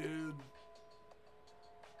pretty, dude.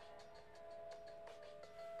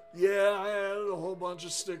 Yeah, I added a whole bunch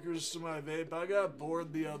of stickers to my vape. I got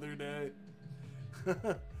bored the other day.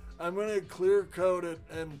 I'm gonna clear coat it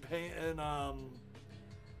and paint and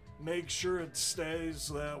make sure it stays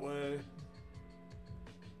that way.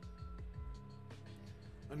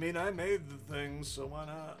 I mean, I made the thing, so why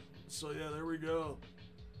not? So yeah, there we go.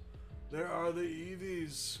 There are the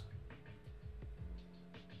Eevees.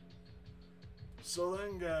 So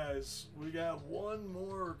then, guys, we got one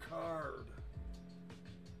more card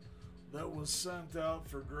that was sent out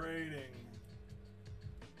for grading,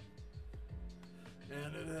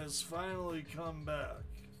 and it has finally come back.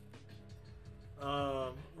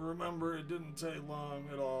 Remember, it didn't take long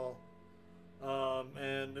at all,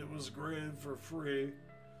 and it was graded for free,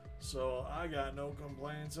 so I got no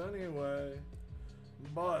complaints anyway.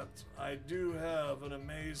 But I do have an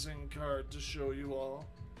amazing card to show you all.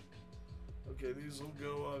 Okay, these will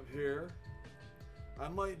go up here. I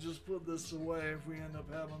might just put this away if we end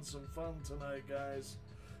up having some fun tonight, guys.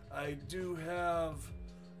 I do have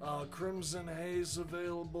Crimson Haze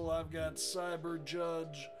available. I've got Cyber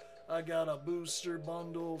Judge. I got a booster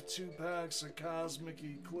bundle, 2 packs of Cosmic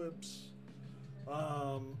Eclipse.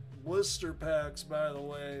 Blister packs, by the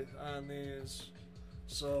way, on these.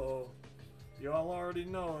 So, y'all already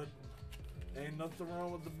know it. Ain't nothing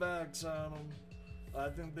wrong with the backs on them. I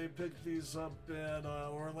think they picked these up at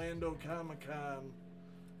Orlando Comic Con.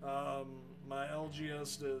 My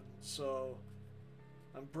LGS did, so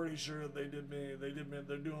I'm pretty sure they're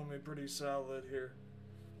doing me pretty solid here.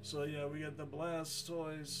 So yeah, we got the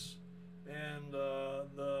Blastoise and the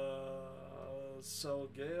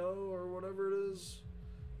Salgeo or whatever it is.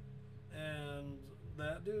 And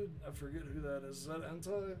that dude, I forget who that is. Is that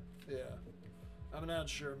Entei? Yeah. I'm not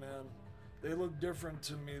sure, man. They look different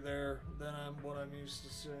to me there than what I'm used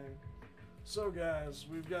to seeing. So guys,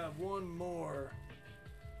 we've got one more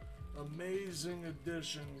amazing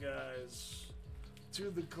addition, guys, to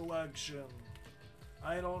the collection.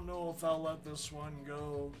 I don't know if I'll let this one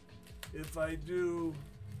go. If I do,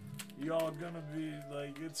 y'all gonna be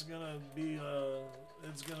like, it's gonna be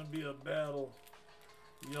a battle.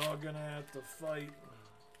 Y'all gonna have to fight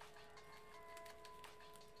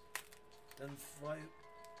and fight.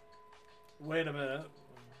 Wait a minute.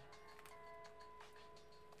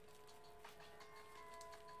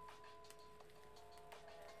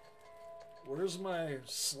 Where's my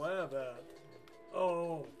slab at?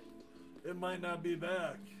 Oh, it might not be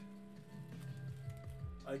back.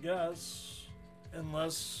 I guess,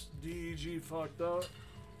 unless DEG fucked up.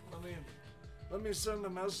 Let me send a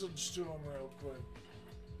message to him real quick.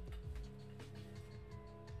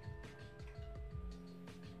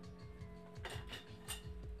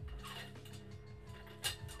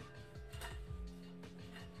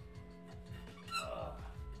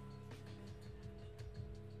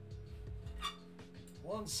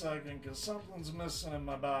 One second, because something's missing in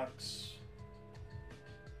my box.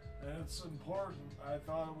 And it's important. I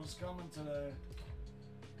thought it was coming today.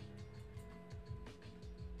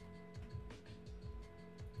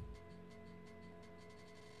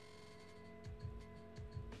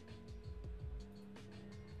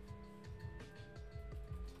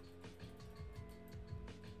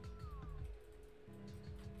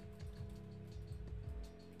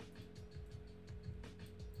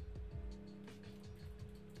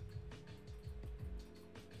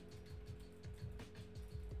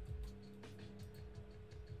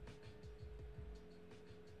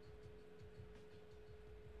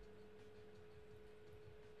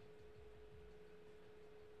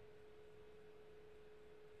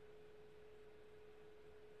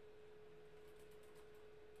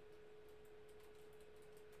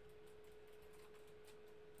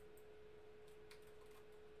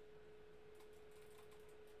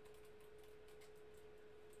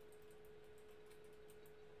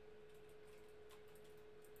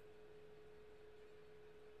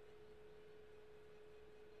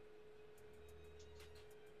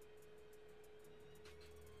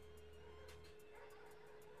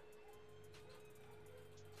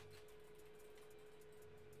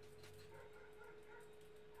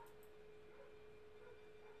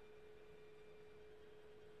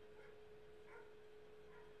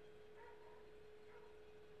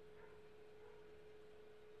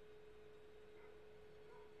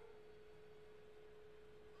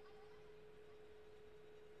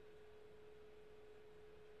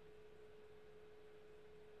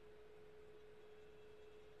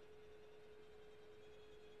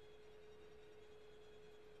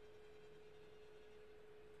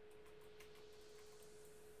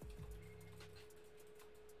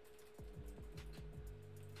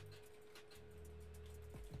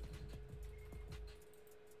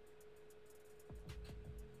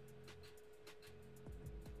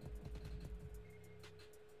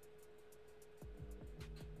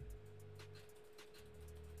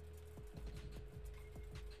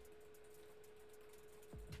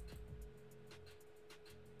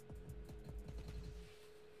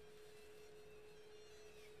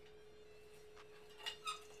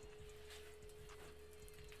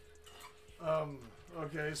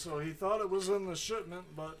 Okay, so he thought it was in the shipment,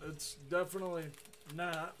 but it's definitely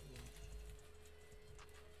not.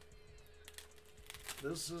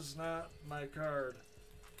 This is not my card.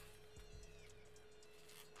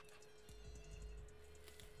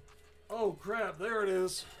 Oh crap, there it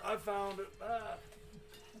is. I found it. Ah.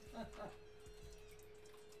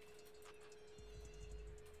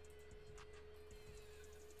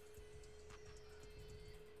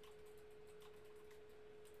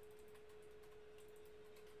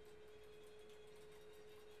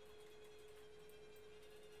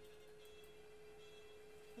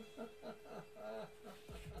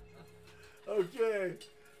 Okay,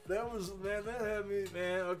 that was, man, that had me,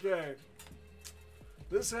 man, okay.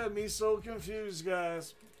 This had me so confused,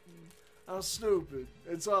 guys. I'm stupid.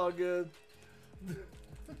 It's all good. I'm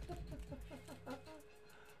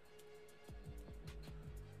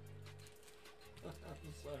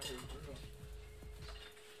sorry, bro.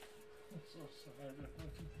 I'm so sorry.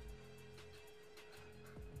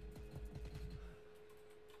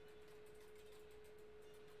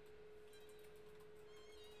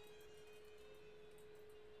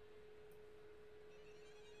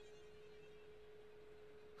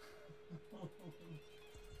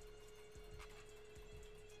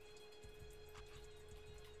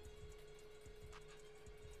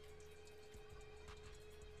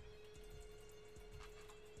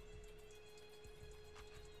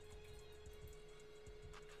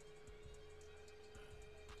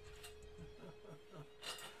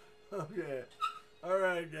 Okay.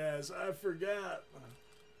 Alright, guys. I forgot.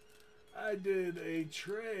 I did a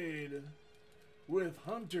trade with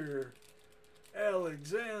Hunter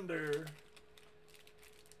Alexander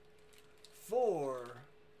for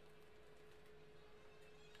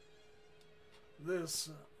this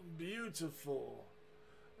beautiful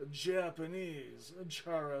Japanese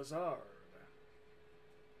Charizard.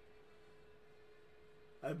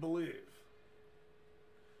 I believe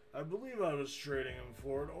I was trading him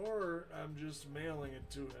for it, or I'm just mailing it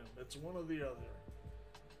to him. It's one or the other.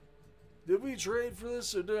 Did we trade for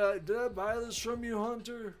this, or did I buy this from you,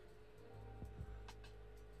 Hunter?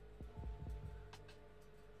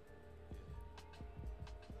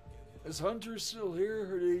 Is Hunter still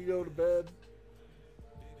here, or did he go to bed?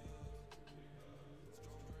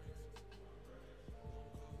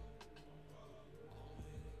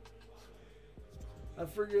 I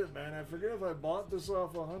forget, man. I forget if I bought this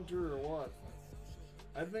off of Hunter or what.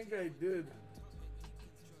 I think I did.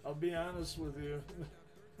 I'll be honest with you.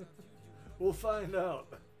 We'll find out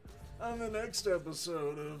on the next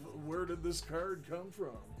episode of Where Did This Card Come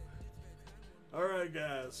From? Alright,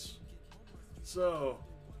 guys. So,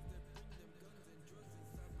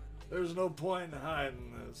 there's no point in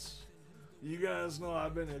hiding this. You guys know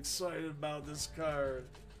I've been excited about this card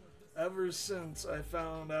ever since I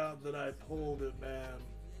found out that I pulled it, man.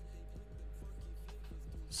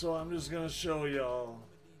 So I'm just gonna show y'all.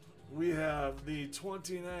 We have the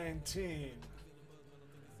 2019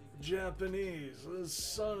 Japanese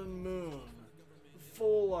Sun and Moon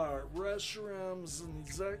full art Reshiram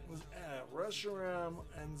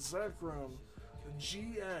and Zekrom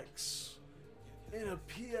GX in a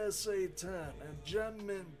PSA 10, a Gem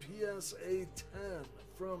Mint PSA 10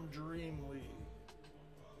 from Dream League.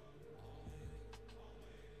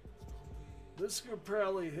 This could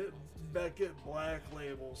probably hit Beckett Black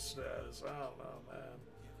Label status. I don't know, man.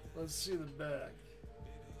 Let's see the back.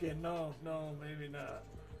 Okay, no, maybe not.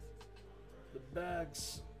 The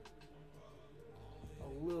back's a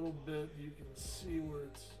little bit, you can see where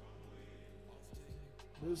it's,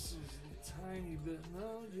 this is a tiny bit,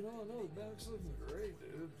 no, the back's looking great,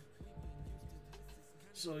 dude.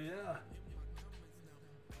 So yeah,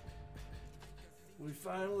 we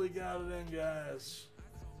finally got it in, guys.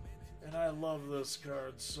 And I love this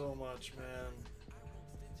card so much, man.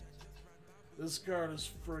 This card is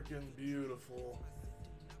freaking beautiful.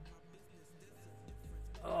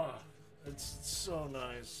 Oh, it's so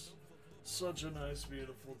nice. Such a nice,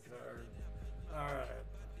 beautiful card. Alright.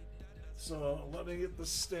 So, let me get the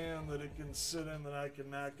stand that it can sit in that I can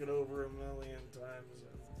knock it over 1,000,000 times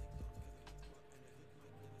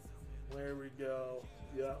in. There we go.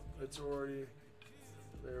 Yep, it's already...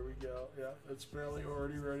 There we go. Yep, it's probably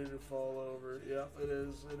already ready to fall over. Yep, it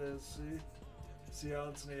is. See how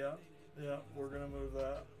it's, yep, we're gonna move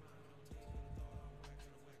that.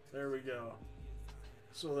 There we go.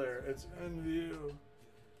 So there, it's in view.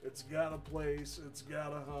 It's got a place. It's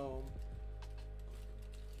got a home.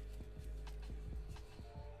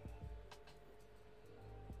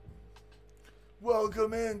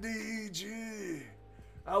 Welcome in, DEG.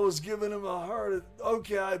 I was giving him a heart.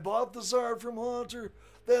 Okay, I bought this art from Hunter.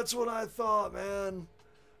 That's what I thought, man.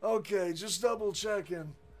 Okay, just double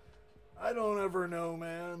checking. I don't ever know,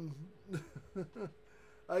 man.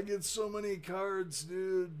 I get so many cards,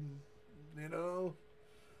 dude. You know?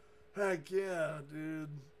 Heck yeah, dude.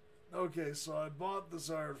 Okay, so I bought this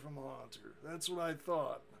art from Hunter. That's what I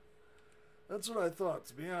thought. That's what I thought,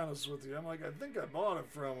 to be honest with you. I'm like, I think I bought it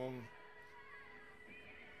from him.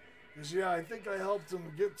 Because, yeah, I think I helped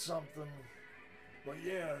him get something. But,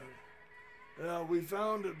 yeah. Yeah, we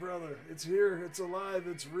found it, brother. It's here. It's alive.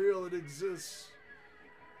 It's real. It exists.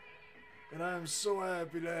 And I'm so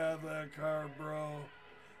happy to have that card, bro.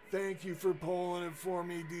 Thank you for pulling it for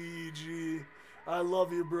me, DEG. I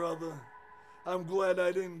love you, brother. I'm glad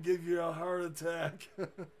I didn't give you a heart attack.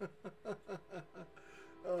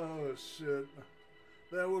 Oh, shit.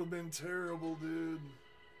 That would have been terrible, dude.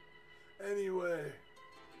 Anyway,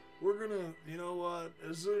 we're gonna, you know what?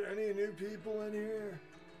 Is there any new people in here?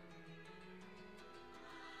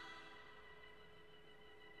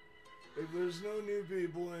 If there's no new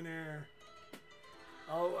people in here,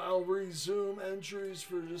 I'll resume entries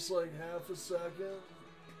for just like half a second.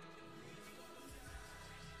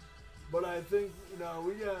 But I think,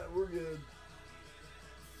 no, we're good.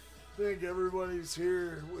 think everybody's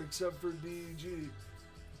here except for DEG.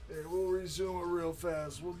 Hey, we'll resume it real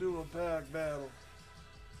fast. We'll do a pack battle.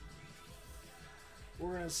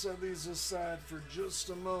 We're going to set these aside for just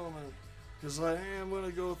a moment, because I am going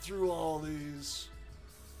to go through all these.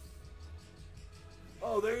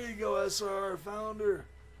 Oh, there you go, SR founder.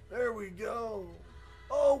 There we go.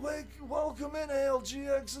 Oh, wait, welcome in,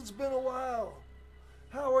 ALGX. It's been a while.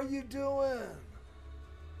 How are you doing?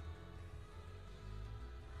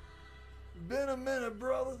 Been a minute,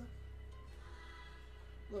 brother.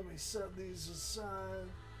 Let me set these aside.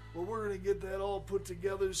 Well, we're going to get that all put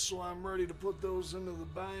together, so I'm ready to put those into the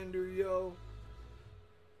binder, yo.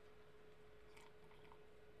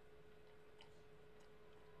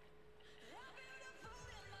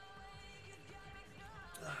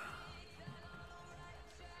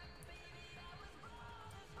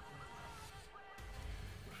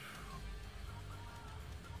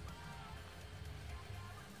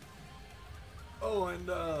 Oh, and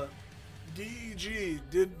DEG,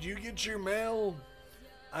 did you get your mail?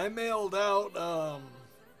 I mailed out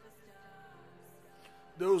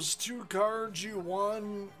those 2 cards you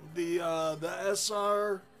won, the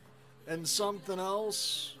SR and something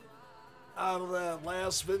else out of that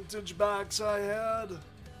last vintage box I had.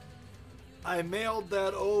 I mailed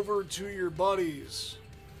that over to your buddies,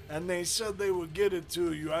 and they said they would get it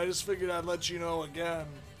to you. I just figured I'd let you know again.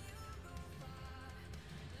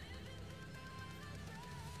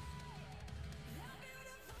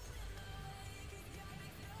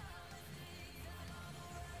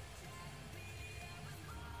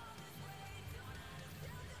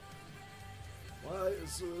 Why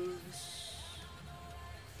is this?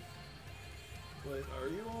 Wait, are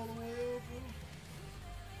you all the way open?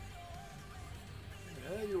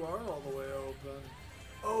 Yeah, you are all the way open.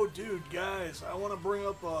 Oh, dude, guys, I want to bring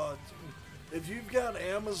up if you've got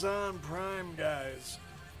Amazon Prime, guys,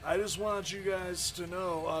 I just want you guys to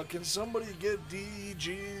know, can somebody get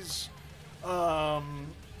DEG's,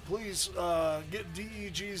 please get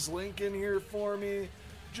DEG's link in here for me.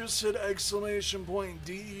 Just hit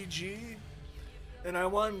 !DEG. And I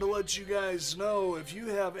wanted to let you guys know, if you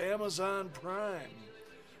have Amazon Prime,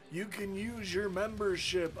 you can use your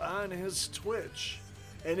membership on his Twitch,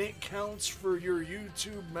 and it counts for your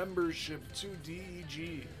YouTube membership to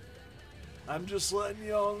DEG. I'm just letting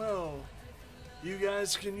y'all know. You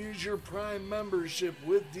guys can use your Prime membership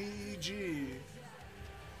with DEG,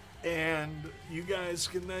 and you guys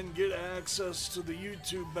can then get access to the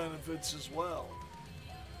YouTube benefits as well.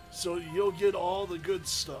 So you'll get all the good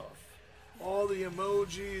stuff. All the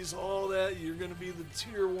emojis, all that. You're going to be the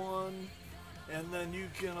tier 1, and then you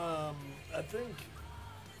can, I think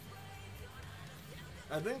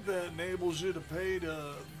that enables you to pay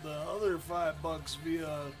the other $5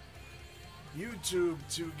 via YouTube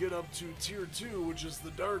to get up to tier 2, which is the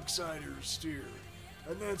Darksiders tier,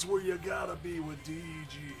 and that's where you gotta be with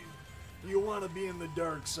DEG. You want to be in the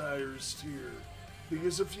Darksiders tier,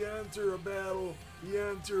 because if you enter a battle, you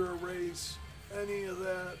enter a race, any of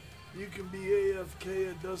that, you can be AFK,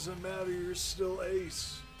 it doesn't matter, you're still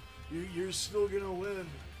ace. You're still gonna win.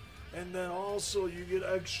 And then also you get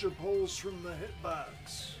extra pulls from the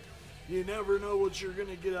hitbox. You never know what you're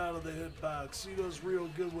gonna get out of the hitbox. He does real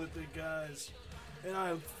good with it, guys. And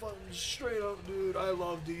I straight up, dude, I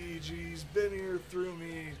love DEG. He's been here for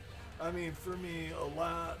me a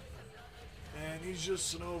lot. And he's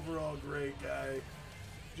just an overall great guy.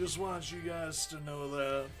 Just want you guys to know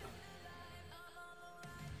that.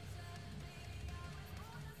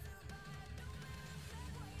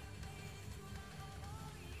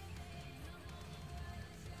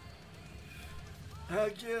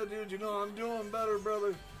 Heck yeah, dude, you know, I'm doing better,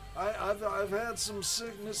 brother. I've had some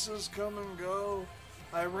sicknesses come and go.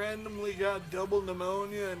 I randomly got double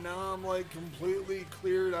pneumonia, and now I'm like completely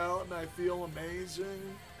cleared out and I feel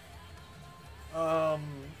amazing.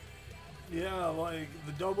 Yeah, like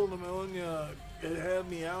the double pneumonia, it had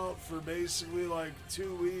me out for basically like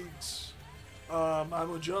 2 weeks.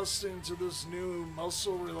 I'm adjusting to this new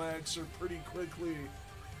muscle relaxer pretty quickly,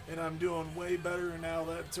 and I'm doing way better now.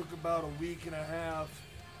 That took about a week and a half,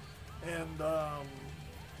 and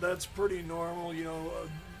that's pretty normal, you know,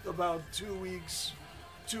 about 2 weeks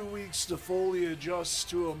to fully adjust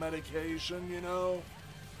to a medication, you know.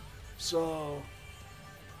 So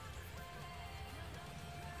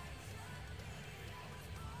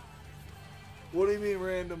what do you mean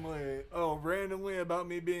randomly? Oh, randomly about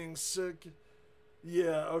me being sick?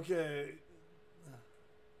 Yeah, okay.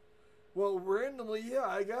 Well, randomly, yeah,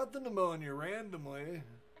 I got the pneumonia randomly.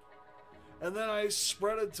 And then I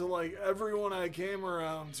spread it to, like, everyone I came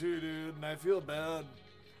around to, dude, and I feel bad.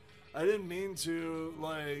 I didn't mean to,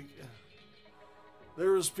 like...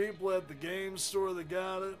 There was people at the game store that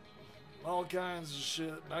got it. All kinds of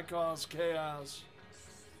shit. That caused chaos.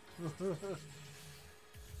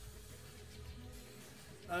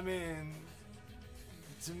 I mean,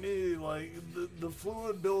 to me, like, the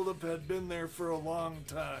fluid buildup had been there for a long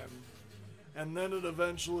time. And then it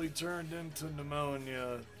eventually turned into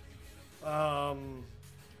pneumonia.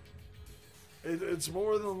 It's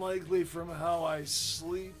more than likely from how I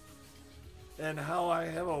sleep and how I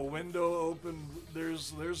have a window open.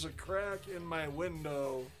 There's a crack in my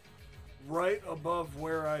window right above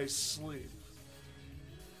where I sleep.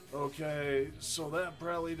 Okay, so that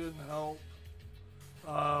probably didn't help.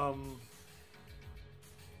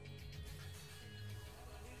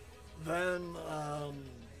 Then,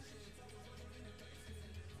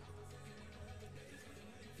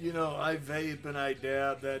 you know, I vape and I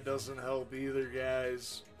dab. That doesn't help either,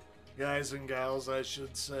 guys. Guys and gals, I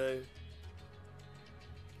should say.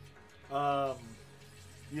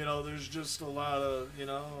 You know, there's just a lot of, you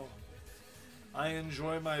know, I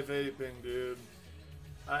enjoy my vaping, dude.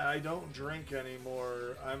 I don't drink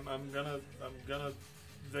anymore. I'm gonna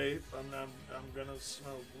vape. I'm gonna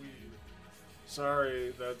smoke weed.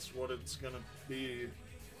 Sorry, that's what it's gonna be.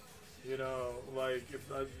 You know, like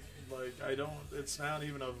I don't. It's not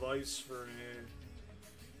even a vice for me.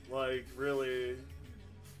 Like, really,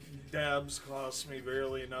 dabs cost me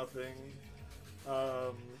barely nothing.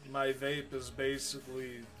 My vape is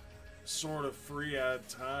basically sort of free at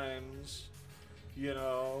times, you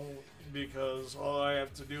know, because all I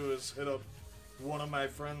have to do is hit up one of my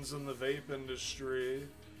friends in the vape industry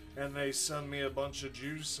and they send me a bunch of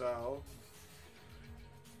juice out.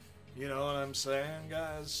 You know what I'm saying,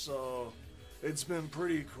 guys? So it's been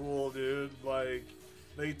pretty cool, dude. Like,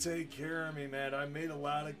 they take care of me, man. I made a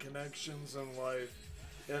lot of connections in life,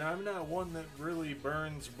 and I'm not one that really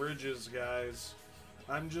burns bridges, guys.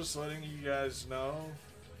 I'm just letting you guys know,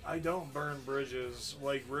 I don't burn bridges,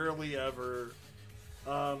 like, rarely ever,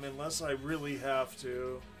 unless I really have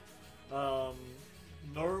to.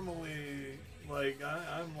 Normally, like,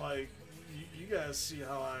 I'm like, you guys see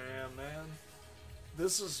how I am, man.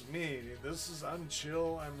 This is me. I'm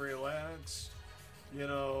chill, I'm relaxed. You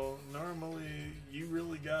know, normally, you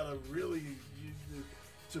really gotta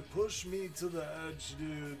to push me to the edge,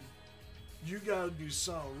 dude, you gotta do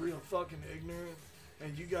something real fucking ignorant.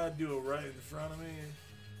 And you gotta do it right in front of me,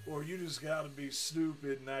 or you just gotta be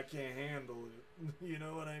stupid and I can't handle it. You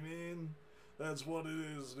know what I mean? That's what it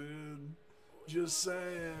is, dude. Just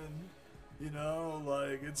saying. You know,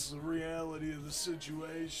 like, it's the reality of the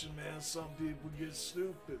situation, man. Some people get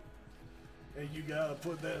stupid. And you gotta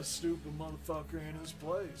put that stupid motherfucker in his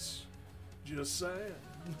place. Just saying.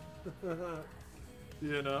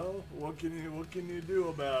 You know? What can you do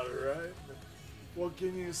about it, right? What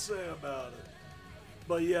can you say about it?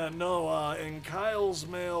 But yeah, no, in Kyle's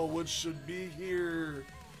mail, which should be here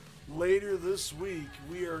later this week,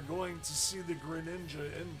 we are going to see the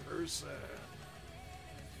Greninja in person.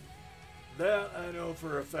 That I know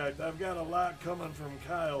for a fact. I've got a lot coming from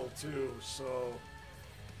Kyle too, so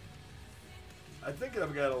I think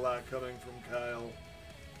I've got a lot coming from Kyle.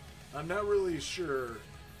 I'm not really sure.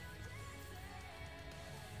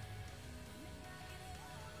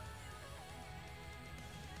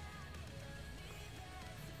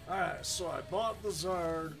 Alright, so I bought the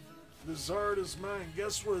Zard. The Zard is mine.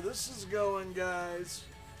 Guess where this is going, guys?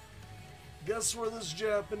 Guess where this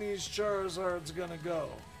Japanese Charizard's gonna go?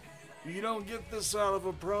 You don't get this out of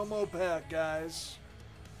a promo pack, guys.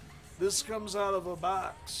 This comes out of a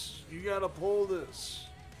box. You gotta pull this.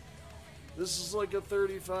 This is like a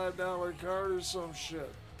 $35 card or some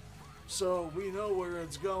shit. So we know where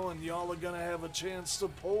it's going. Y'all are gonna have a chance to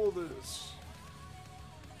pull this.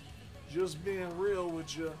 Just being real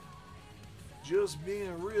with you. Just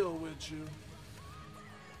being real with you.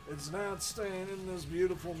 It's not staying in this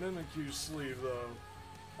beautiful Mimikyu sleeve, though.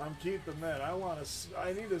 I'm keeping that.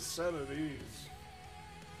 I need a set of these.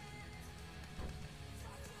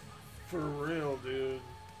 For real, dude.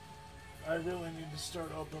 I really need to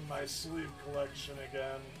start opening my sleeve collection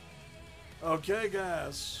again. Okay,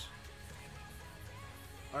 guys.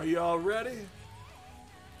 Are y'all ready?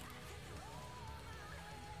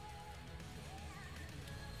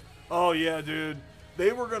 Oh yeah, dude.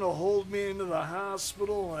 They were gonna hold me into the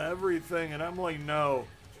hospital and everything, and I'm like, no.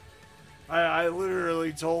 I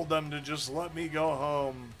literally told them to just let me go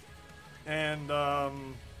home. And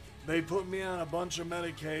they put me on a bunch of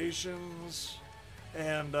medications,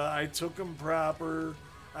 and I took them proper.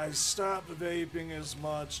 I stopped vaping as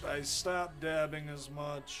much. I stopped dabbing as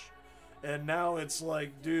much. And now it's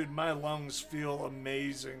like, dude, my lungs feel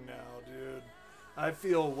amazing now, dude. I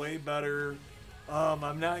feel way better.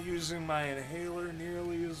 I'm not using my inhaler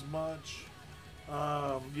nearly as much.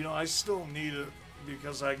 You know, I still need it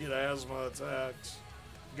because I get asthma attacks.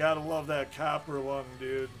 Gotta love that copper lung,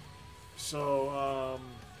 dude. So,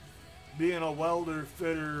 being a welder,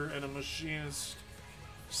 fitter, and a machinist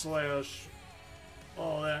slash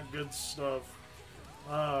all that good stuff,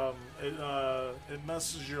 it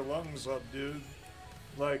messes your lungs up, dude.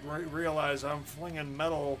 Like, realize I'm flinging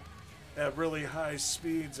metal at really high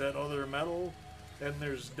speeds at other metal, and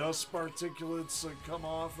there's dust particulates that come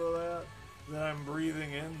off of that I'm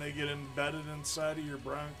breathing in. They get embedded inside of your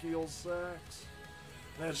bronchial sacs.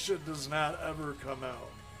 That shit does not ever come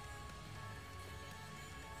out.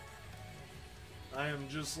 I am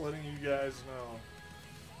just letting you guys know.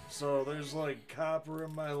 So there's like copper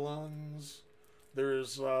in my lungs.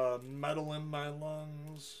 There's metal in my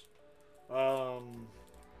lungs.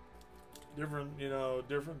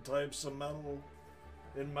 Different types of metal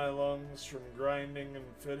in my lungs from grinding and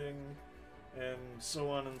fitting and so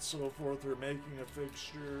on and so forth, or making a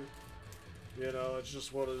fixture. You know, it's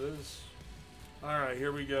just what it is. Alright,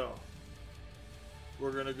 here we go.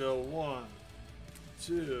 We're gonna go 1,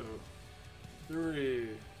 2, 3,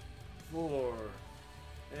 4,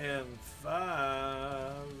 and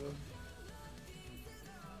 5.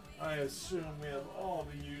 I assume we have all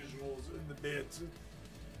the usuals in the bits.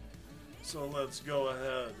 So let's go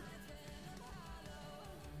ahead.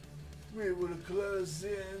 We will close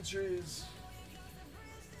the entries.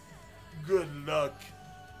 Good luck,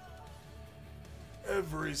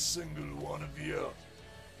 every single one of you.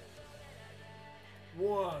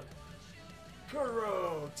 1.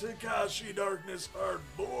 Kuro, Takashi Darkness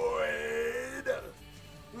Hardboyd.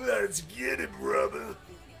 Let's get it, brother.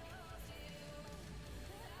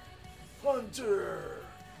 Hunter.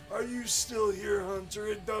 Are you still here, Hunter?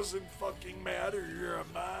 It doesn't fucking matter. You're a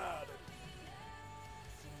mod.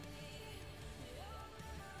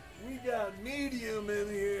 We got Medium in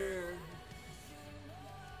here.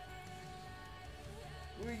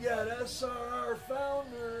 We got SRR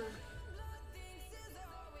Founder.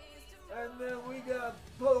 And then we got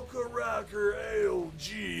Polka Rocker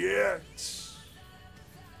ALGX.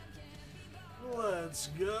 Let's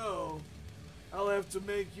go. I'll have to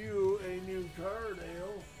make you a new card,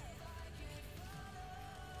 Ale.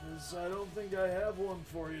 Because I don't think I have one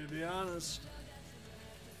for you, to be honest.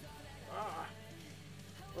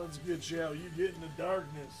 Let's get you out. You get in the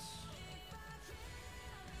darkness.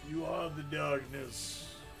 You are the darkness.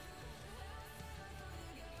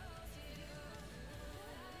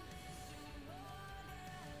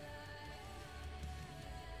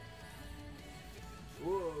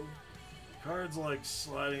 Whoa. Cards like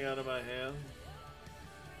sliding out of my hand.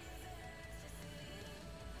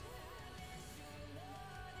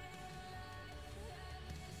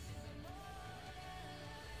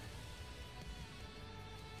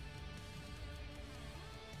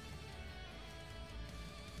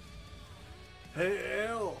 Hey,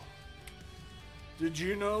 Al, did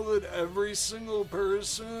you know that every single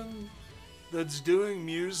person that's doing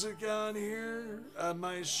music on here, on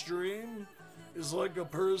my stream, is like a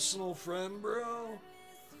personal friend, bro?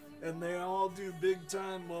 And they all do big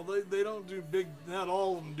time, well, they don't do big, not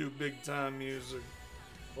all of them do big time music.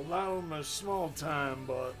 A lot of them are small time,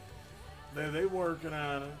 but they working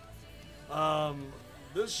on it.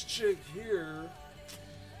 This chick here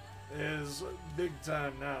is big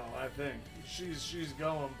time now, I think. She's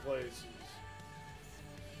going places.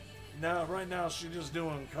 Now, right now, she's just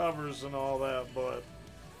doing covers and all that, but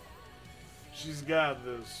she's got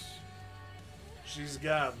this. She's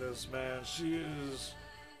got this, man. She is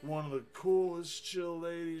one of the coolest chill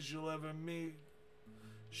ladies you'll ever meet.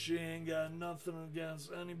 She ain't got nothing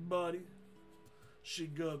against anybody. She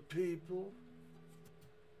good people.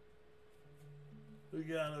 We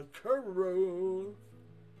got a Kuro.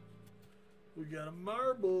 We got a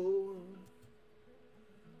Marble.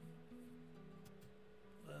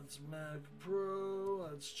 That's Mac Pro.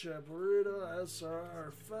 That's Chaparita.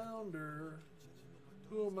 SR Founder.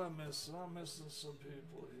 Who am I missing? I'm missing some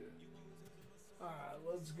people here. Alright,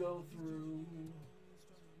 let's go through.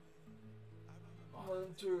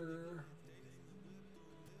 Hunter.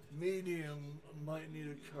 Medium might need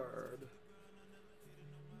a card.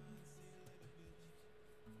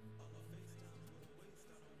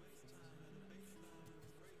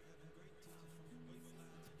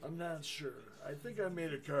 I'm not sure. I think I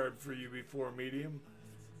made a card for you before, Medium.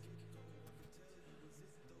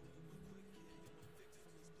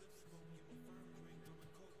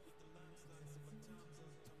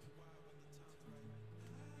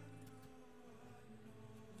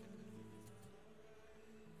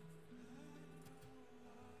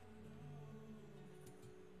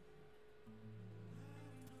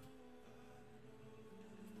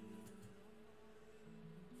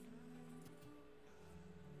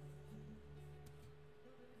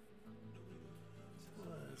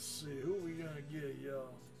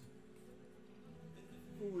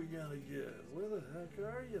 Yeah, where the heck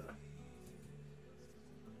are you?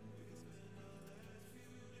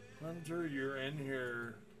 Hunter, you're in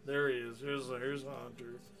here. There he is. Here's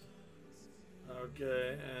Hunter.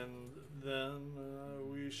 Okay, and then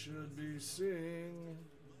we should be seeing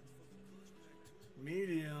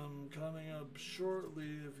Medium coming up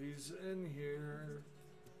shortly if he's in here.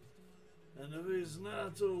 And if he's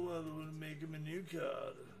not, well, it would make him a new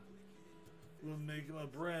card. We'll make him a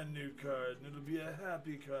brand new card, and it'll be a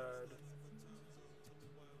happy card.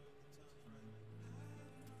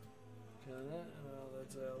 Can I? Oh,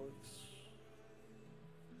 that's Alex.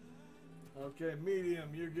 Okay,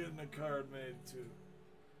 Medium, you're getting a card made too.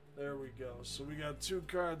 There we go. So we got 2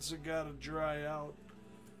 cards that gotta dry out.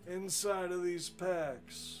 Inside of these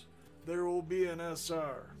packs, there will be an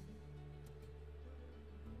SR.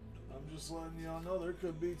 I'm just letting y'all know there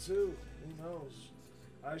could be 2. Who knows?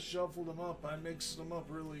 I shuffled them up. I mixed them up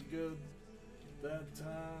really good that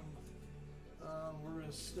time. We're going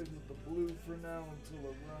to stick with the blue for now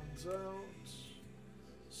until it runs out.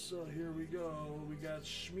 So here we go. We got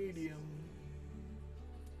Schmedium.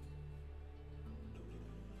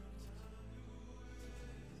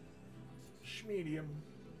 Schmedium.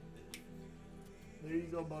 There you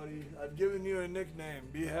go, buddy. I've given you a nickname.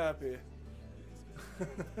 Be happy.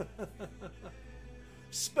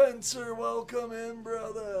 Spencer, welcome in,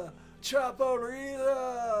 brother.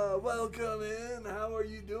 Chaparita, welcome in. How are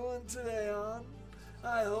you doing today, hon?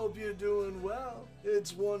 I hope you're doing well.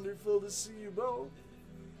 It's wonderful to see you both.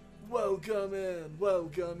 Welcome in,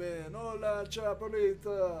 welcome in. Hola,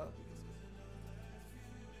 Chaparita.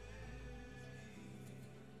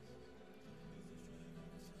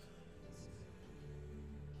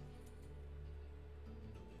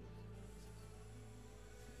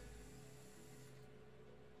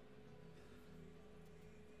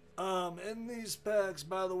 In these packs,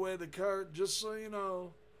 by the way, the card, just so you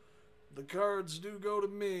know, the cards do go to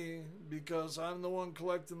me because I'm the one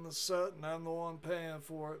collecting the set and I'm the one paying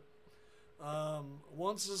for it.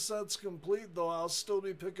 Once the set's complete, though, I'll still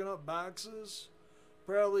be picking up boxes,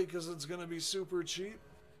 probably because it's going to be super cheap.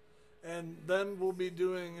 And then we'll be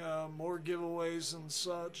doing more giveaways and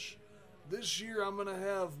such. This year, I'm going to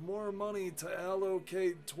have more money to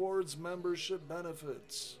allocate towards membership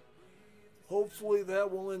benefits. Hopefully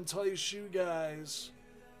that will entice you guys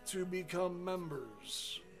to become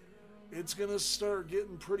members. It's going to start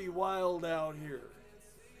getting pretty wild out here.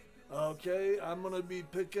 Okay, I'm going to be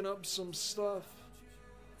picking up some stuff,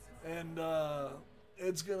 and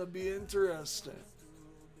it's going to be interesting.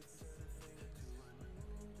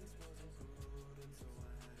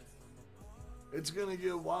 It's going to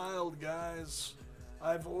get wild, guys.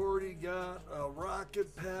 I've already got a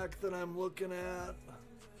rocket pack that I'm looking at.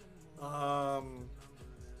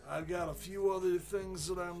 I've got a few other things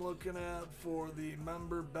that I'm looking at for the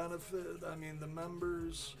member benefit. I mean, the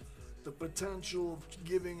members, the potential of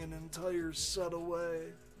giving an entire set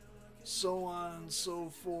away, so on and so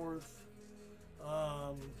forth.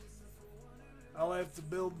 I'll have to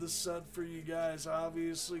build the set for you guys,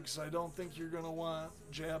 obviously, because I don't think you're going to want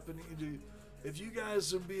Japanese. If you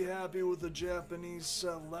guys would be happy with a Japanese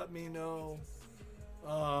set, let me know.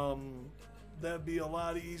 That'd be a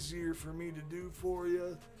lot easier for me to do for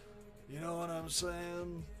you. You know what I'm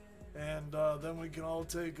saying? And then we can all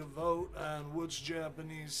take a vote on which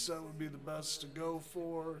Japanese set would be the best to go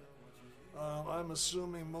for. I'm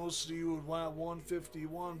assuming most of you would want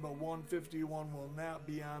 151, but 151 will not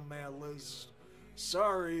be on that list.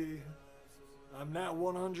 Sorry. I'm not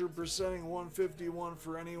 100%ing 151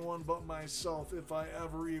 for anyone but myself if I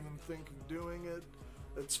ever even think of doing it.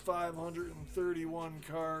 It's 531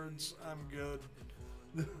 cards. I'm good.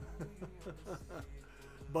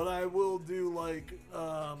 But I will do like,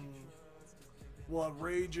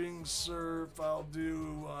 Raging Surf. I'll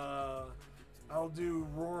do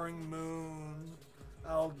Roaring Moon.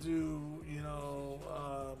 I'll do,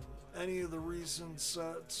 any of the recent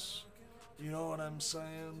sets. You know what I'm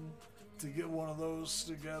saying? To get one of those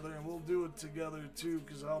together, and we'll do it together too,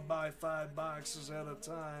 because I'll buy 5 boxes at a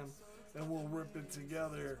time and we'll rip it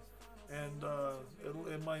together. And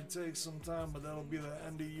it might take some time, but that'll be the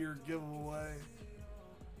end of year giveaway,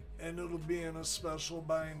 and it'll be in a special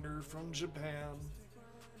binder from Japan.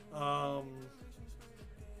 I'm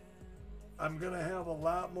gonna have a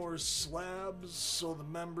lot more slabs, so the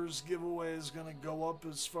members giveaway is gonna go up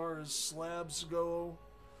as far as slabs go.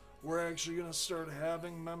 We're actually gonna start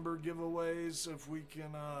having member giveaways if we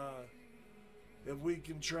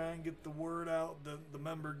can try and get the word out that the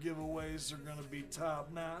member giveaways are gonna be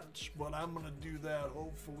top notch. But I'm gonna do that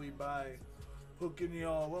hopefully by hooking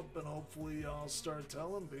y'all up, and hopefully y'all start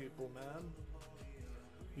telling people, man.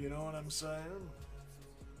 You know what I'm saying?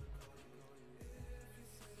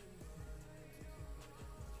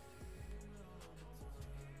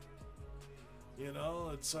 You know,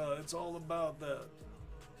 it's all about that.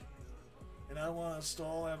 And I want us to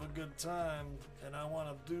all have a good time, and I want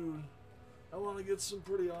to get some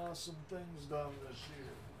pretty awesome things done this year.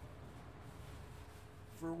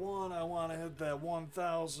 For one, I want to hit that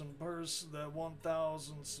 1,000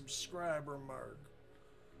 subscriber mark.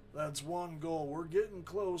 That's one goal. We're getting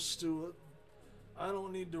close to it. I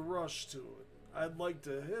don't need to rush to it. I'd like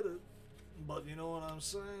to hit it, but you know what I'm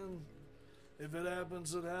saying? If it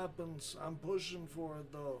happens, it happens. I'm pushing for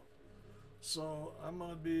it though. So I'm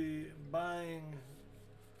going to be buying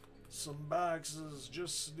some boxes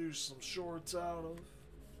just to do some shorts out of.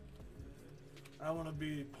 I want to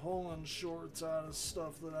be pulling shorts out of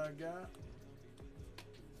stuff that I got.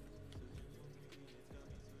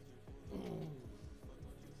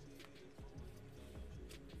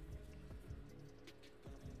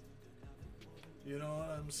 You know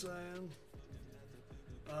what I'm saying?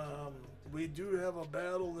 We do have a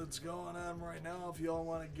battle that's going on right now if y'all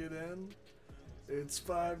want to get in. It's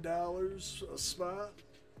 $5 a spot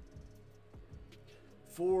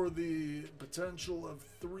for the potential of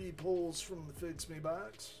 3 pulls from the Fix Me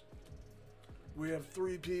box. We have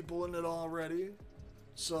 3 people in it already,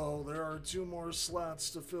 so there are 2 more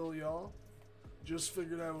slots to fill, y'all. Just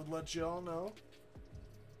figured I would let y'all know.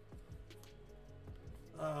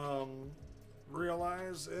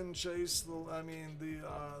 Realize and chase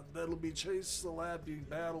that'll be Chase the Lappy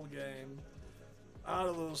battle game out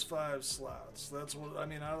of those 5 slots. That's what I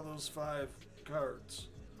mean, out of those 5 cards.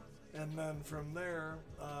 And then from there,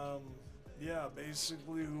 yeah,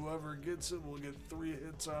 basically whoever gets it will get 3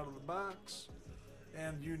 hits out of the box.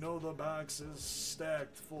 And you know the box is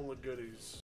stacked full of goodies.